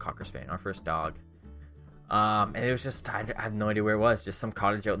only Cocker Spaniel, our first dog. And it was just, I have no idea where it was, just some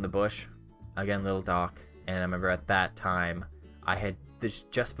cottage out in the bush. Again, little dock. And I remember at that time,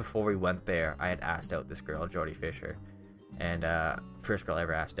 just before we went there, I had asked out this girl, Jodie Fisher. And first girl I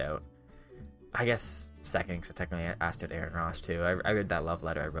ever asked out. I guess second, because I technically asked out Aaron Ross too. I read that love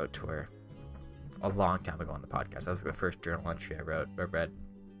letter I wrote to her a long time ago on the podcast. That was the first journal entry I read.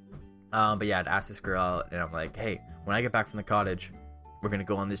 But yeah, I'd asked this girl out, and I'm like, hey, when I get back from the cottage, we're gonna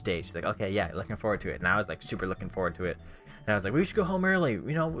go on this date. She's like, okay, yeah, looking forward to it. And I was like super looking forward to it. And I was like, we should go home early.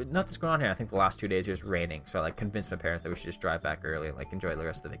 You know, nothing's going on here. I think the last 2 days it was raining, so I like convinced my parents that we should just drive back early and like enjoy the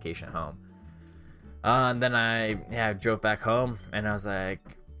rest of the vacation at home. And then I drove back home, and I was like,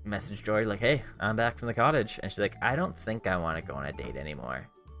 messaged Joy like, hey, I'm back from the cottage. And she's like, I don't think I want to go on a date anymore.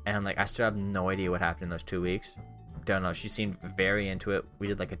 And I'm like, I still have no idea what happened in those 2 weeks. Don't know. She seemed very into it. We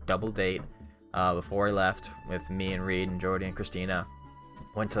did like a double date before I left with me and Reed and Jordy and Christina.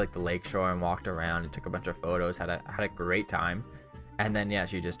 Went to like the lakeshore and walked around and took a bunch of photos. Had a great time. And then yeah,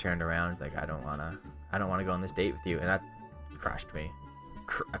 she just turned around. She's like, I don't wanna go on this date with you. And that crushed me.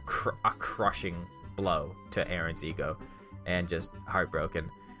 A crushing blow to Aaron's ego, and just heartbroken.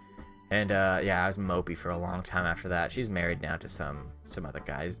 And yeah, I was mopey for a long time after that. She's married now to some other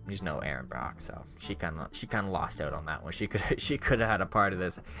guys. There's no Aaron Brock, so she kind of lost out on that one. She could have had a part of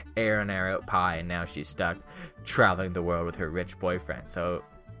this Aaron out pie, and now she's stuck traveling the world with her rich boyfriend. So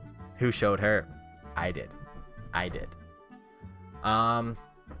who showed her? I did.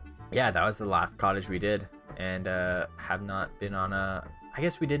 Yeah, that was the last cottage we did, and have not been on a. I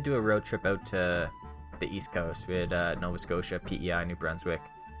guess we did do a road trip out to the East Coast. We had Nova Scotia, PEI, New Brunswick.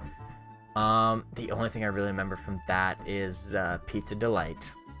 The only thing I really remember from that is Pizza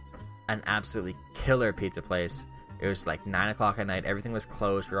Delight, an absolutely killer pizza place. It was like 9 o'clock at night. Everything was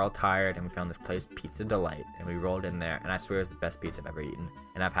closed. We were all tired, and we found this place, Pizza Delight, and we rolled in there. And I swear it was the best pizza I've ever eaten.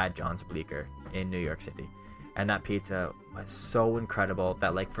 And I've had John's Bleecker in New York City, and that pizza was so incredible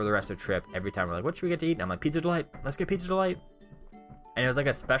that like for the rest of the trip, every time we're like, "What should we get to eat?" And I'm like, "Pizza Delight. Let's get Pizza Delight." And it was like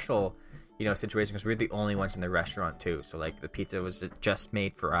a special, situation because we were the only ones in the restaurant too. So like the pizza was just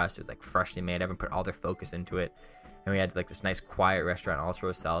made for us. It was like freshly made. Everyone put all their focus into it, and we had like this nice quiet restaurant all to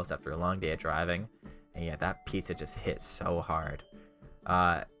ourselves after a long day of driving. And yeah, that pizza just hit so hard.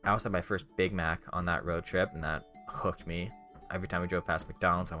 I also had my first Big Mac on that road trip, and that hooked me. Every time we drove past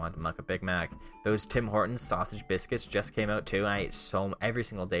McDonald's, I wanted to muck a Big Mac. Those Tim Hortons sausage biscuits just came out too, and I ate every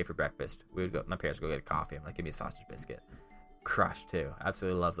single day for breakfast. My parents would go get a coffee. I'm like, give me a sausage biscuit. Crushed too.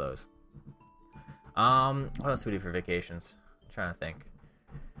 Absolutely love those. What else do we do for vacations? I'm trying to think.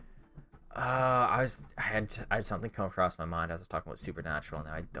 I had something come across my mind. I was talking about Supernatural, and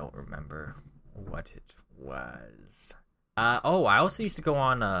I don't remember what it was. I also used to go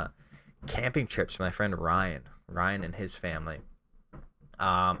on camping trips with my friend Ryan and his family.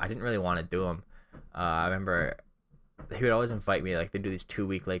 I didn't really want to do them. I remember he would always invite me, like, they do these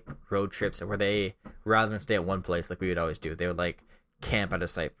 2-week like road trips where they, rather than stay at one place like we would always do, they would like camp at a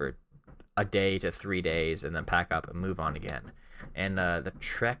site for a day to 3 days and then pack up and move on again. And the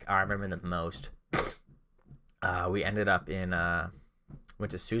trek I remember the most, we ended up in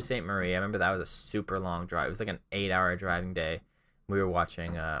went to Sault Ste. Marie. I remember that was a super long drive. It was like an 8-hour driving day. We were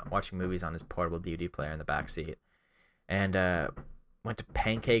watching movies on his portable DVD player in the back seat, and went to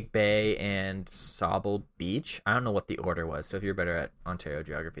Pancake Bay and Sauble Beach. I don't know what the order was, so if you're better at Ontario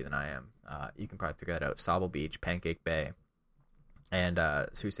geography than I am, you can probably figure that out. Sauble Beach, Pancake Bay, and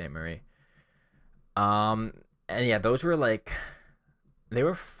Sault Ste. Marie. And yeah, those were like, they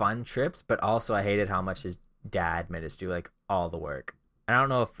were fun trips, but also I hated how much his dad made us do like all the work. I don't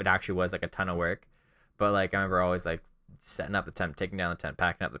know if it actually was like a ton of work, but like I remember always like setting up the tent, taking down the tent,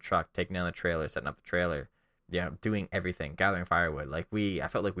 packing up the truck, taking down the trailer, setting up the trailer, doing everything, gathering firewood. Like I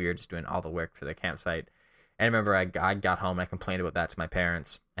felt like we were just doing all the work for the campsite. And I remember I got home and I complained about that to my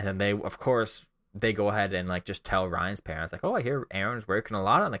parents, and then they, of course, they go ahead and like just tell Ryan's parents like, "Oh, I hear Aaron's working a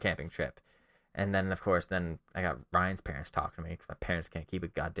lot on the camping trip." And then, of course, then I got Ryan's parents talking to me because my parents can't keep a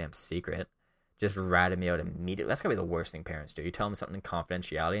goddamn secret. Just ratted me out immediately. That's gotta be the worst thing parents do. You tell them something in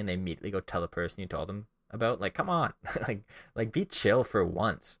confidentiality, and they immediately go tell the person you told them about. Like, come on, like be chill for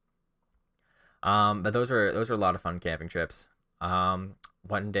once. But those were a lot of fun camping trips. One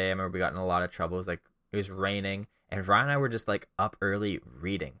day I remember we got in a lot of trouble. It was raining, and Ryan and I were just like up early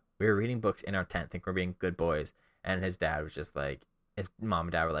reading. We were reading books in our tent, think we're being good boys, and his dad was just like, his mom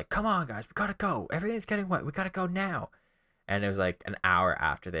and dad were like, "Come on, guys, we gotta go. Everything's getting wet. We gotta go now." And it was like an hour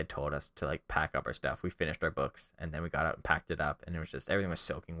after they had told us to like pack up our stuff, we finished our books, and then we got out and packed it up, and it was just, everything was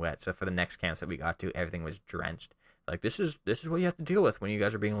soaking wet. So for the next camps that we got to, everything was drenched. Like, this is what you have to deal with when you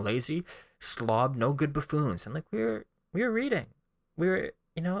guys are being lazy, slob, no good buffoons. And like, we were reading, we were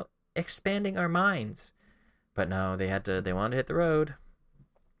expanding our minds, but no, they wanted to hit the road.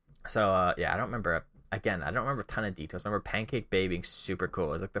 So yeah, I don't remember a ton of details. I remember Pancake Bay being super cool.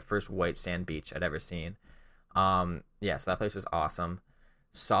 It was like the first white sand beach I'd ever seen. Yeah, so that place was awesome.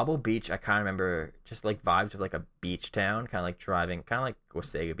 Sauble Beach, I kind of remember just like vibes of like a beach town, kind of like driving, kind of like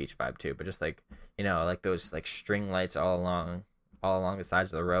Wasaga Beach vibe too, but just like, like those like string lights all along the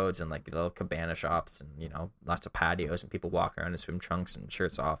sides of the roads, and like little cabana shops, and lots of patios and people walking around in swim trunks and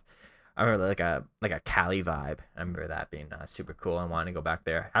shirts off. I remember like a Cali vibe. I remember that being super cool and wanting to go back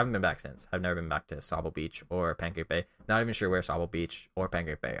there. I haven't been back since. I've never been back to Sauble Beach or Pancake Bay. Not even sure where Sauble Beach or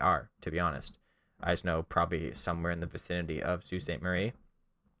Pancake Bay are, to be honest. I just know probably somewhere in the vicinity of Sault Ste. Marie.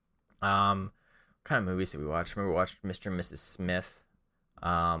 What kind of movies did we watch? I remember we watched Mr. and Mrs. Smith.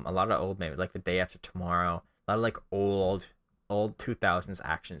 A lot of old, maybe like The Day After Tomorrow. A lot of like old 2000s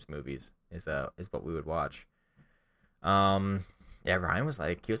actions movies is what we would watch. Yeah, Ryan was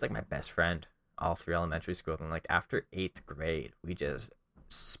like, he was like my best friend all through elementary school. And like after 8th grade, we just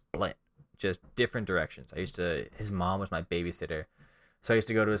split, just different directions. His mom was my babysitter. So I used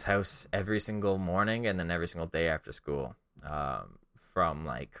to go to his house every single morning and then every single day after school, from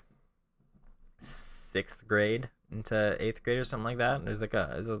like 6th grade into 8th grade or something like that. And it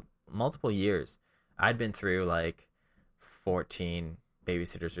was multiple years. I'd been through like 14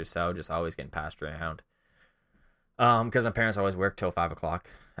 babysitters or so, just always getting passed around. Because my parents always worked till 5 o'clock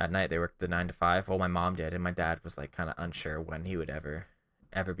at night. They worked the 9 to 5. Well, my mom did, and my dad was like kind of unsure when he would ever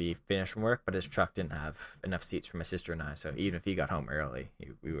be finished from work. But his truck didn't have enough seats for my sister and I, so even if he got home early,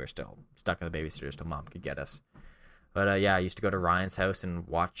 we were still stuck at the babysitters till mom could get us. But yeah, I used to go to Ryan's house and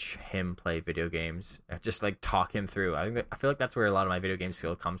watch him play video games, just like talk him through. I feel like that's where a lot of my video game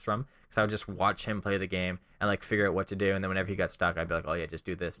skill comes from, because I would just watch him play the game and like figure out what to do, and then whenever he got stuck, I'd be like, oh yeah, just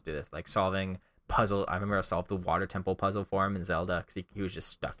do this, like solving puzzle. I remember I solved the water temple puzzle for him in Zelda because he was just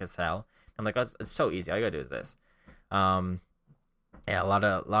stuck as hell. I'm like, it's so easy. All you gotta do is this. Yeah, a lot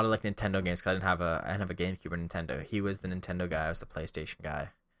of like Nintendo games, because I didn't have a GameCube or Nintendo. He was the Nintendo guy. I was the PlayStation guy.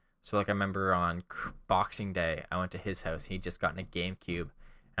 So like I remember on Boxing Day, I went to his house. He'd just gotten a GameCube,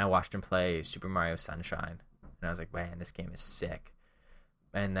 and I watched him play Super Mario Sunshine, and I was like, man, this game is sick.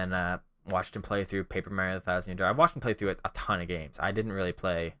 And then watched him play through Paper Mario: The Thousand Year Door. I watched him play through a ton of games. I didn't really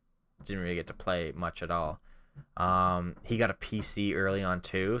get to play much at all. He got a PC early on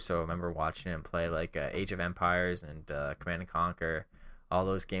too, so I remember watching him play like Age of Empires and Command and Conquer, all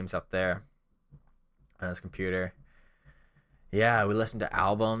those games up there on his computer. Yeah, we listened to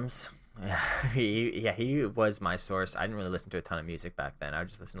albums. Yeah, he was my source. I didn't really listen to a ton of music back then. I would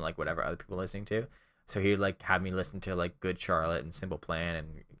just listen to like whatever other people were listening to. So he would like have me listen to like Good Charlotte and Simple Plan and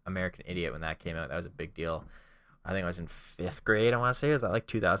American Idiot when that came out. That was a big deal. I think I was in 5th grade, I want to say. Was that like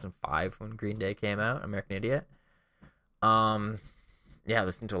 2005 when Green Day came out, American Idiot? Yeah,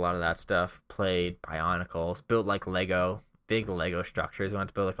 listened to a lot of that stuff. Played Bionicles. Built like Lego, big Lego structures. I wanted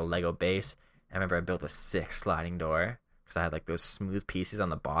to build like a Lego base. I remember I built a 6 sliding door, because I had like those smooth pieces on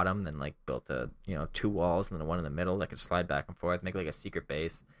the bottom, then like built 2 walls and then one in the middle that could slide back and forth, make like a secret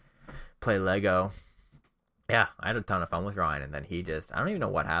base. Play Lego. Yeah, I had a ton of fun with Ryan, and then I don't even know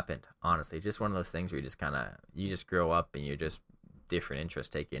what happened, honestly. Just one of those things where you just grow up and you just, different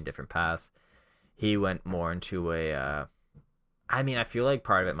interests take you in different paths. He went more into I feel like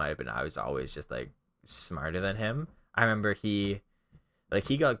part of it might have been I was always just like smarter than him. I remember he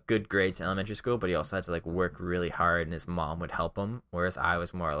got good grades in elementary school, but he also had to like work really hard, and his mom would help him, whereas I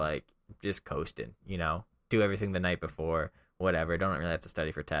was more like just coasting, do everything the night before, whatever. Don't really have to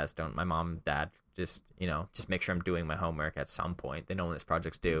study for tests. My mom and dad just make sure I'm doing my homework at some point. They know when this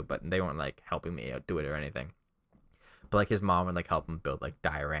project's due, but they weren't like helping me out do it or anything. But like his mom would like help him build like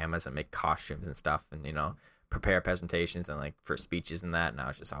dioramas and make costumes and stuff, and prepare presentations and like for speeches and that. And I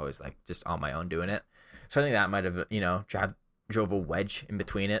was just always like just on my own doing it. So I think that might have drove a wedge in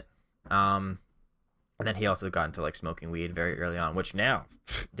between it. And then he also got into like smoking weed very early on, which now,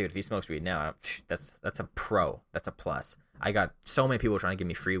 dude, if he smokes weed now, that's a pro. That's a plus. I got so many people trying to give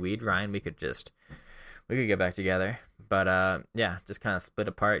me free weed. Ryan, we could get back together. But yeah, just kind of split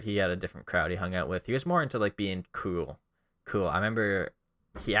apart. He had a different crowd he hung out with. He was more into like being cool. I remember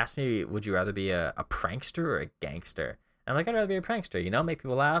he asked me, would you rather be a prankster or a gangster? And I'm like, I'd rather be a prankster, make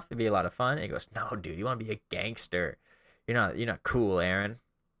people laugh. It'd be a lot of fun. And he goes, no, dude, you want to be a gangster. You're not cool, Aaron.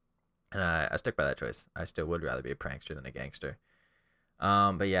 And I stick by that choice. I still would rather be a prankster than a gangster.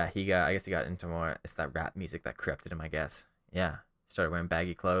 But yeah, I guess he got into more, it's that rap music that corrupted him, I guess. Yeah. Started wearing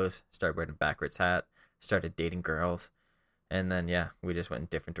baggy clothes, started wearing a backwards hat, started dating girls. And then, yeah, we just went in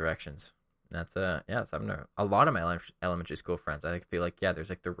different directions. That's a lot of my elementary school friends. I feel like, yeah, there's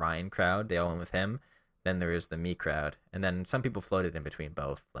like the Ryan crowd. They all went with him. Then there is the me crowd. And then some people floated in between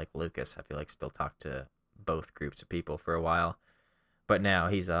both. Like Lucas, I feel like still talked to both groups of people for a while. But now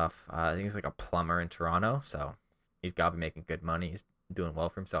he's off. I think he's like a plumber in Toronto. So he's got to be making good money. He's doing well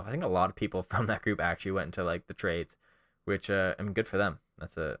for himself. I think a lot of people from that group actually went into like the trades, which good for them.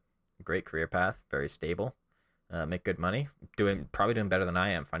 That's a great career path. Very stable. Make good money. Probably doing better than I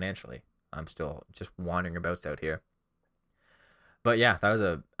am financially. I'm still just wandering about out here. But yeah, that was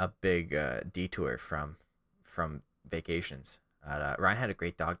a big detour from vacations. Ryan had a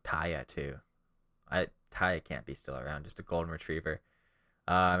great dog, Taya, too. Taya can't be still around, just a golden retriever.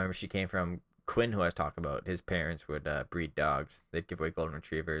 I remember she came from Quinn, who I was talking about. His parents would breed dogs. They'd give away golden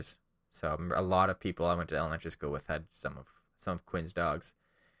retrievers. So I remember a lot of people I went to elementary school with had some of Quinn's dogs.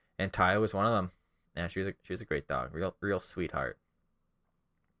 And Taya was one of them. Yeah, she was a great dog. Real sweetheart.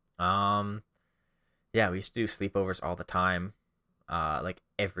 Yeah, we used to do sleepovers all the time, like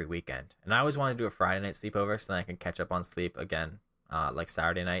every weekend. And I always wanted to do a Friday night sleepover so then I can catch up on sleep again, like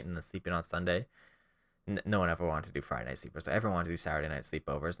Saturday night and then sleeping on Sunday. No one ever wanted to do Friday night sleepovers. Everyone wanted to do Saturday night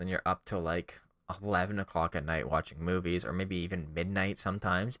sleepovers. Then you're up till like 11 o'clock at night watching movies, or maybe even midnight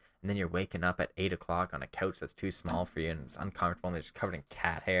sometimes. And then you're waking up at 8 o'clock on a couch that's too small for you and it's uncomfortable and it's covered in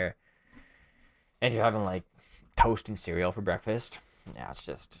cat hair. And you're having like toast and cereal for breakfast. Yeah, it's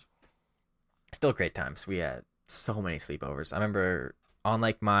just still great times. We had so many sleepovers. I remember on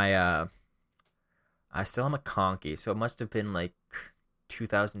like my I still am a conky, so it must have been like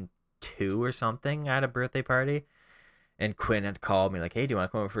 2002 or something. I had a birthday party, and Quinn had called me like, "Hey, do you want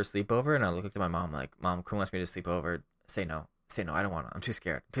to come over for a sleepover?" And I looked at my mom like, "Mom, Quinn wants me to sleep over. Say no. Say no. I don't want to. I'm too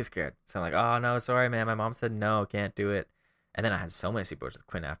scared. Too scared." So I'm like, "Oh no, sorry, man. My mom said no, can't do it." And then I had so many sleepovers with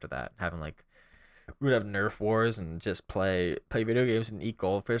Quinn after that, having like we would have Nerf wars and just play video games and eat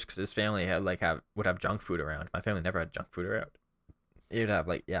goldfish because his family would have junk food around. My family never had junk food around. You'd have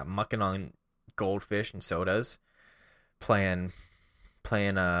mucking on goldfish and sodas, playing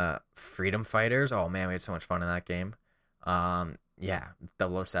Freedom Fighters. Oh man, we had so much fun in that game.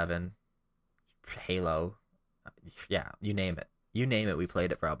 007, Halo, you name it, we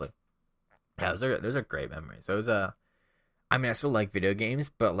played it probably. Yeah, those are great memories. I mean, I still like video games,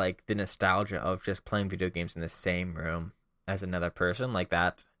 but like the nostalgia of just playing video games in the same room as another person like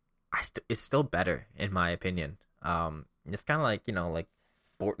that, it's still better in my opinion. It's kind of like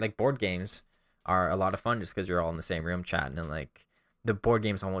board games are a lot of fun just because you're all in the same room chatting, and like the board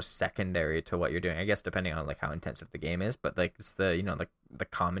game's almost secondary to what you're doing, I guess, depending on like how intensive the game is. But like it's the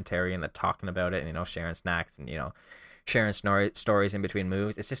commentary and the talking about it, and sharing snacks and sharing stories in between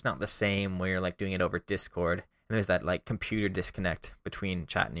moves. It's just not the same when you're like doing it over Discord. And there's that like computer disconnect between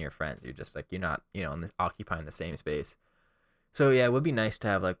chatting to your friends. You're just like you're not occupying the same space. So yeah, it would be nice to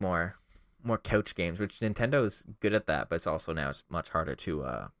have like more couch games, which Nintendo's good at that, but it's much harder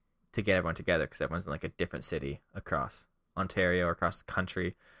to get everyone together because everyone's in like a different city across Ontario or across the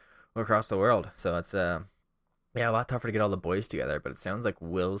country or across the world. So it's a lot tougher to get all the boys together. But it sounds like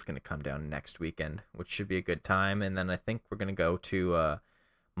Will's gonna come down next weekend, which should be a good time. And then I think we're gonna go to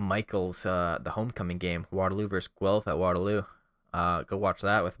Michael's the homecoming game, Waterloo versus Guelph at Waterloo. Go watch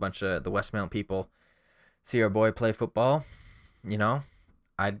that with a bunch of the Westmount people. See our boy play football.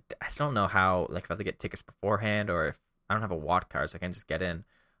 I still don't know how, like, if I have to get tickets beforehand or if I don't have a Watt card, so I can just get in.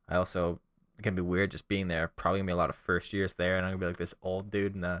 I also gonna be weird just being there. Probably gonna be a lot of first years there, and I'm gonna be like this old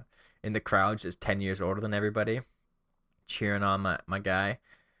dude in the crowd, just 10 years older than everybody, cheering on my guy.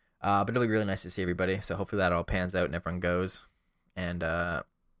 But it'll be really nice to see everybody. So hopefully that all pans out and everyone goes. And I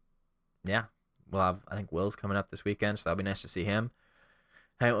think Will's coming up this weekend, so that'll be nice to see him.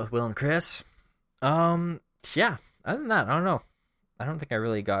 Hang out with Will and Chris. Other than that, I don't know. I don't think I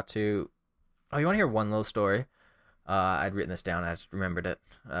really got to. Oh, you want to hear one little story? I'd written this down. I just remembered it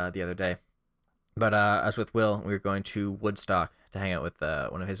the other day. But I was with Will. We were going to Woodstock to hang out with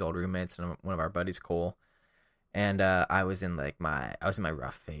one of his old roommates and one of our buddies, Cole. And I was in my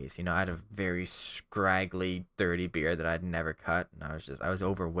rough phase. I had a very scraggly, dirty beard that I'd never cut, and I was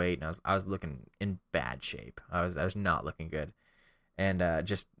overweight, and I was looking in bad shape. I was not looking good, and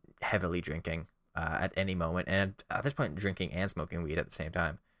just heavily drinking at any moment, and at this point, drinking and smoking weed at the same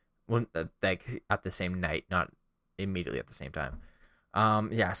time. Like at the same night, not immediately at the same time.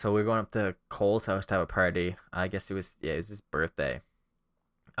 So we were going up to Cole's house to have a party. I guess it was his birthday.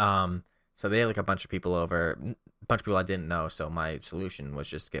 So they had like a bunch of people over, a bunch of people I didn't know. So my solution was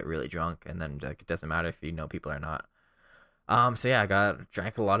just get really drunk, and then like it doesn't matter if you know people or not. I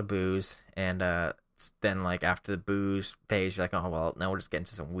drank a lot of booze, and then like after the booze phase, you're like, oh well, now we'll just get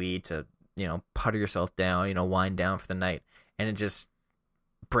into some weed to putter yourself down, wind down for the night, and it just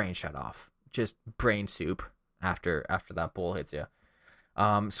brain shut off, just brain soup after that bowl hits you.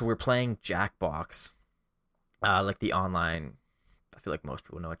 So we're playing Jackbox, like the online. I feel like most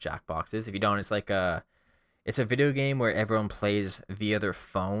people know what Jackbox is. If you don't, it's like it's a video game where everyone plays via their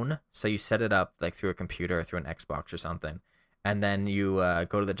phone. So you set it up like through a computer or through an Xbox or something, and then you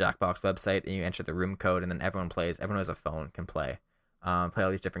go to the Jackbox website and you enter the room code, and then everyone plays. Everyone who has a phone can play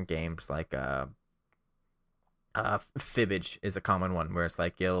all these different games. Like Fibbage is a common one where it's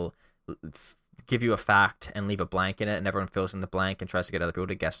like you'll give you a fact and leave a blank in it, and everyone fills in the blank and tries to get other people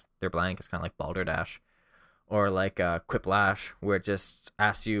to guess their blank. It's kind of like Balderdash. Or like Quiplash, where it just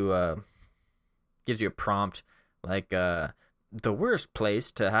asks you, gives you a prompt, like the worst place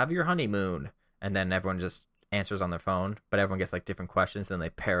to have your honeymoon, and then everyone just answers on their phone, but everyone gets like different questions, and they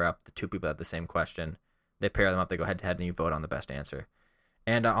pair up the two people that have the same question. They pair them up, they go head to head, and you vote on the best answer.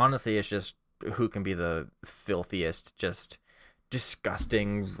 And honestly, it's just who can be the filthiest, just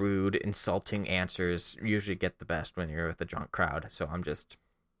disgusting, rude, insulting answers usually get the best when you're with a drunk crowd. So I'm just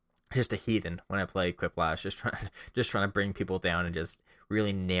a heathen when I play Quiplash, just trying to bring people down and just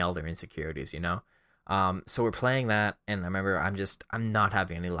really nail their insecurities, So we're playing that, and I remember I'm not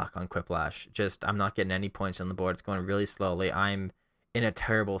having any luck on Quiplash. I'm not getting any points on the board. It's going really slowly. I'm in a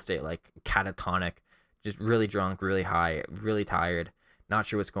terrible state, like catatonic, just really drunk, really high, really tired, not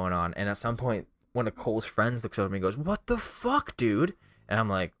sure what's going on. And at some point, one of Cole's friends looks over at me and goes, "What the fuck, dude?" And I'm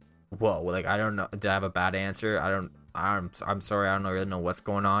like, "Whoa, like I don't know. Did I have a bad answer? I'm sorry, I don't really know what's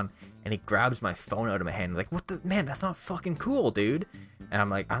going on. And he grabs my phone out of my hand, like, what the, man, that's not fucking cool, dude. And I'm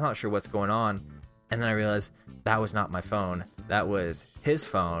like, I'm not sure what's going on. And then I realized that was not my phone. That was his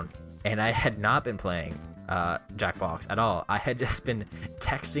phone. And I had not been playing Jackbox at all. I had just been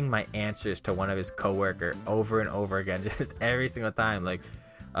texting my answers to one of his coworker over and over again, just every single time. Like,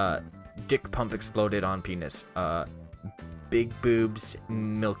 dick pump exploded on penis. Big boobs,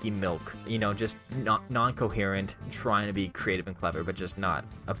 milky milk. You know, just non-coherent, trying to be creative and clever, but just not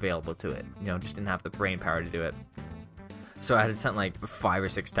available to it. You know, just didn't have the brain power to do it. So I had sent like 5 or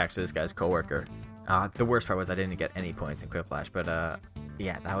 6 texts to this guy's coworker. The worst part was I didn't get any points in Quiplash, but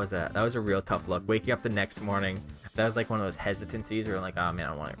yeah, that was a real tough look. Waking up the next morning, that was like one of those hesitancies where I'm like, oh man,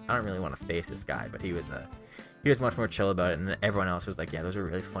 I don't really want to face this guy. But he was much more chill about it, and everyone else was like, yeah, those are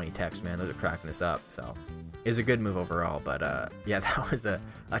really funny texts, man. Those are cracking us up. So it was a good move overall. But yeah, that was a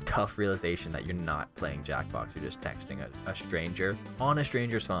tough realization that you're not playing Jackbox. You're just texting a stranger on a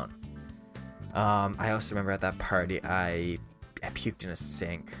stranger's phone. I also remember at that party, I puked in a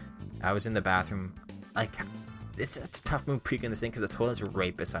sink. I was in the bathroom. Like, it's a tough move puking in the sink because the toilet's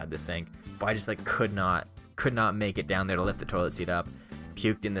right beside the sink. But I just like could not make it down there to lift the toilet seat up.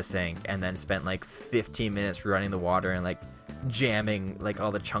 Puked in the sink and then spent like 15 minutes running the water and like jamming like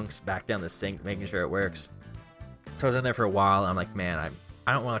all the chunks back down the sink, making sure it works. So I was in there for a while. And I'm like, man,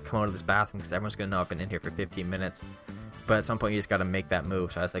 I don't want to come out of this bathroom because everyone's gonna know I've been in here for 15 minutes. But at some point you just got to make that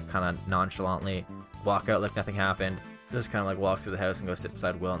move. So I was like kind of nonchalantly walk out like nothing happened. Just kind of like walk through the house and go sit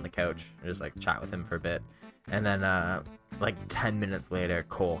beside Will on the couch and just like chat with him for a bit. And then like 10 minutes later,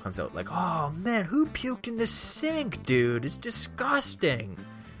 Cole comes out like, oh man, who puked in the sink, dude? It's disgusting.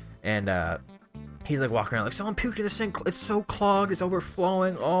 And he's like walking around like, someone puked in the sink. It's so clogged. It's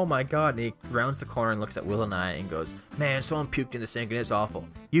overflowing. Oh my God. And he rounds the corner and looks at Will and I and goes, man, someone puked in the sink and it's awful.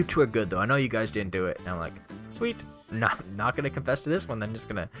 You two are good though. I know you guys didn't do it. And I'm like, sweet. Not gonna confess to this one. Then just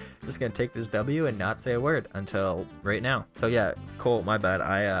gonna take this W and not say a word until right now. So yeah, Cole, my bad.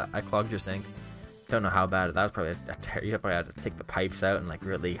 I clogged your sink. Don't know how bad. That was probably you probably had to take the pipes out and like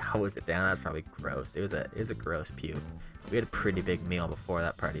really hose it down. That's probably gross. It was a gross puke. We had a pretty big meal before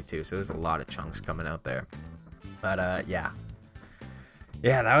that party too, so there's a lot of chunks coming out there. But yeah,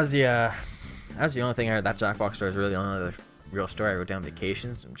 that was the only thing I heard. That Jackbox story is really the only other real story I wrote down.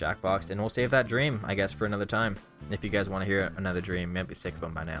 Vacations, some Jackbox, and we'll save that dream, I guess, for another time. If you guys want to hear another dream, might be sick of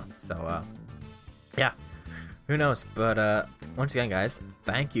them by now. So yeah, who knows? But once again, guys,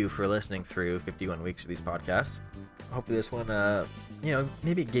 thank you for listening through 51 weeks of these podcasts. Hopefully this one,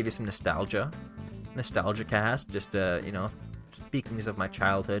 maybe it gave you some nostalgia cast. Just speakings of my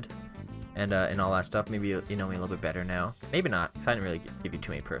childhood and all that stuff. Maybe you know me a little bit better now. Maybe not, because I didn't really give you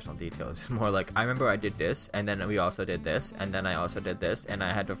too many personal details. It's more like, I remember I did this, and then we also did this, and then I also did this, and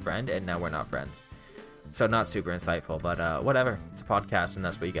I had a friend, and now we're not friends. So not super insightful, but whatever. It's a podcast, and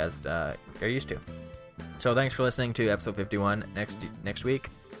that's what you guys are used to. So thanks for listening to episode 51. Next week,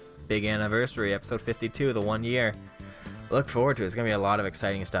 big anniversary, episode 52, the 1 year. Look forward to it. It's going to be a lot of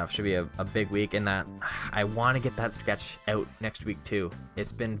exciting stuff. Should be a big week in that. I want to get that sketch out next week too.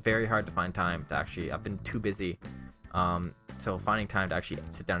 It's been very hard to find time to actually, I've been too busy. So finding time to actually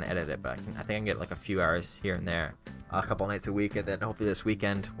sit down and edit it, but I think I can get like a few hours here and there, a couple nights a week, and then hopefully this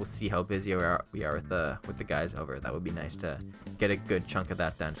weekend we'll see how busy we are with the guys over. That would be nice to get a good chunk of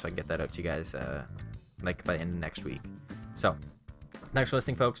that done, so I can get that out to you guys like by the end of next week. So thanks for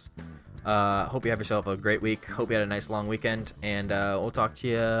listening, folks. Hope you have yourself a great week. Hope you had a nice long weekend, and we'll talk to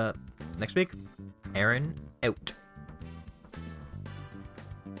you next week. Aaron out.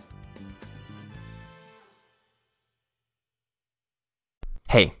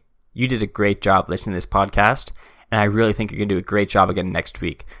 Hey, you did a great job listening to this podcast, and I really think you're going to do a great job again next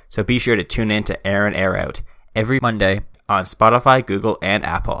week. So be sure to tune in to Aaron Air Out every Monday on Spotify, Google, and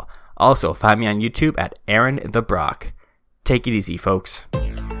Apple. Also, find me on YouTube at Aaron the Brock. Take it easy, folks.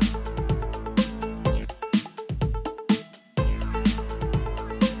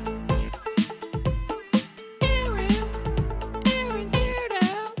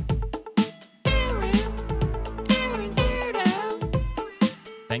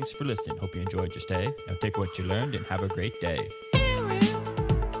 Thanks for listening. Hope you enjoyed your stay. Now take what you learned and have a great day.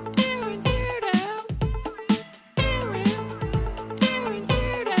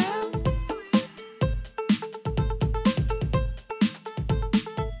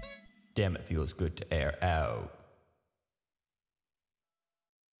 Damn, it feels good to air out.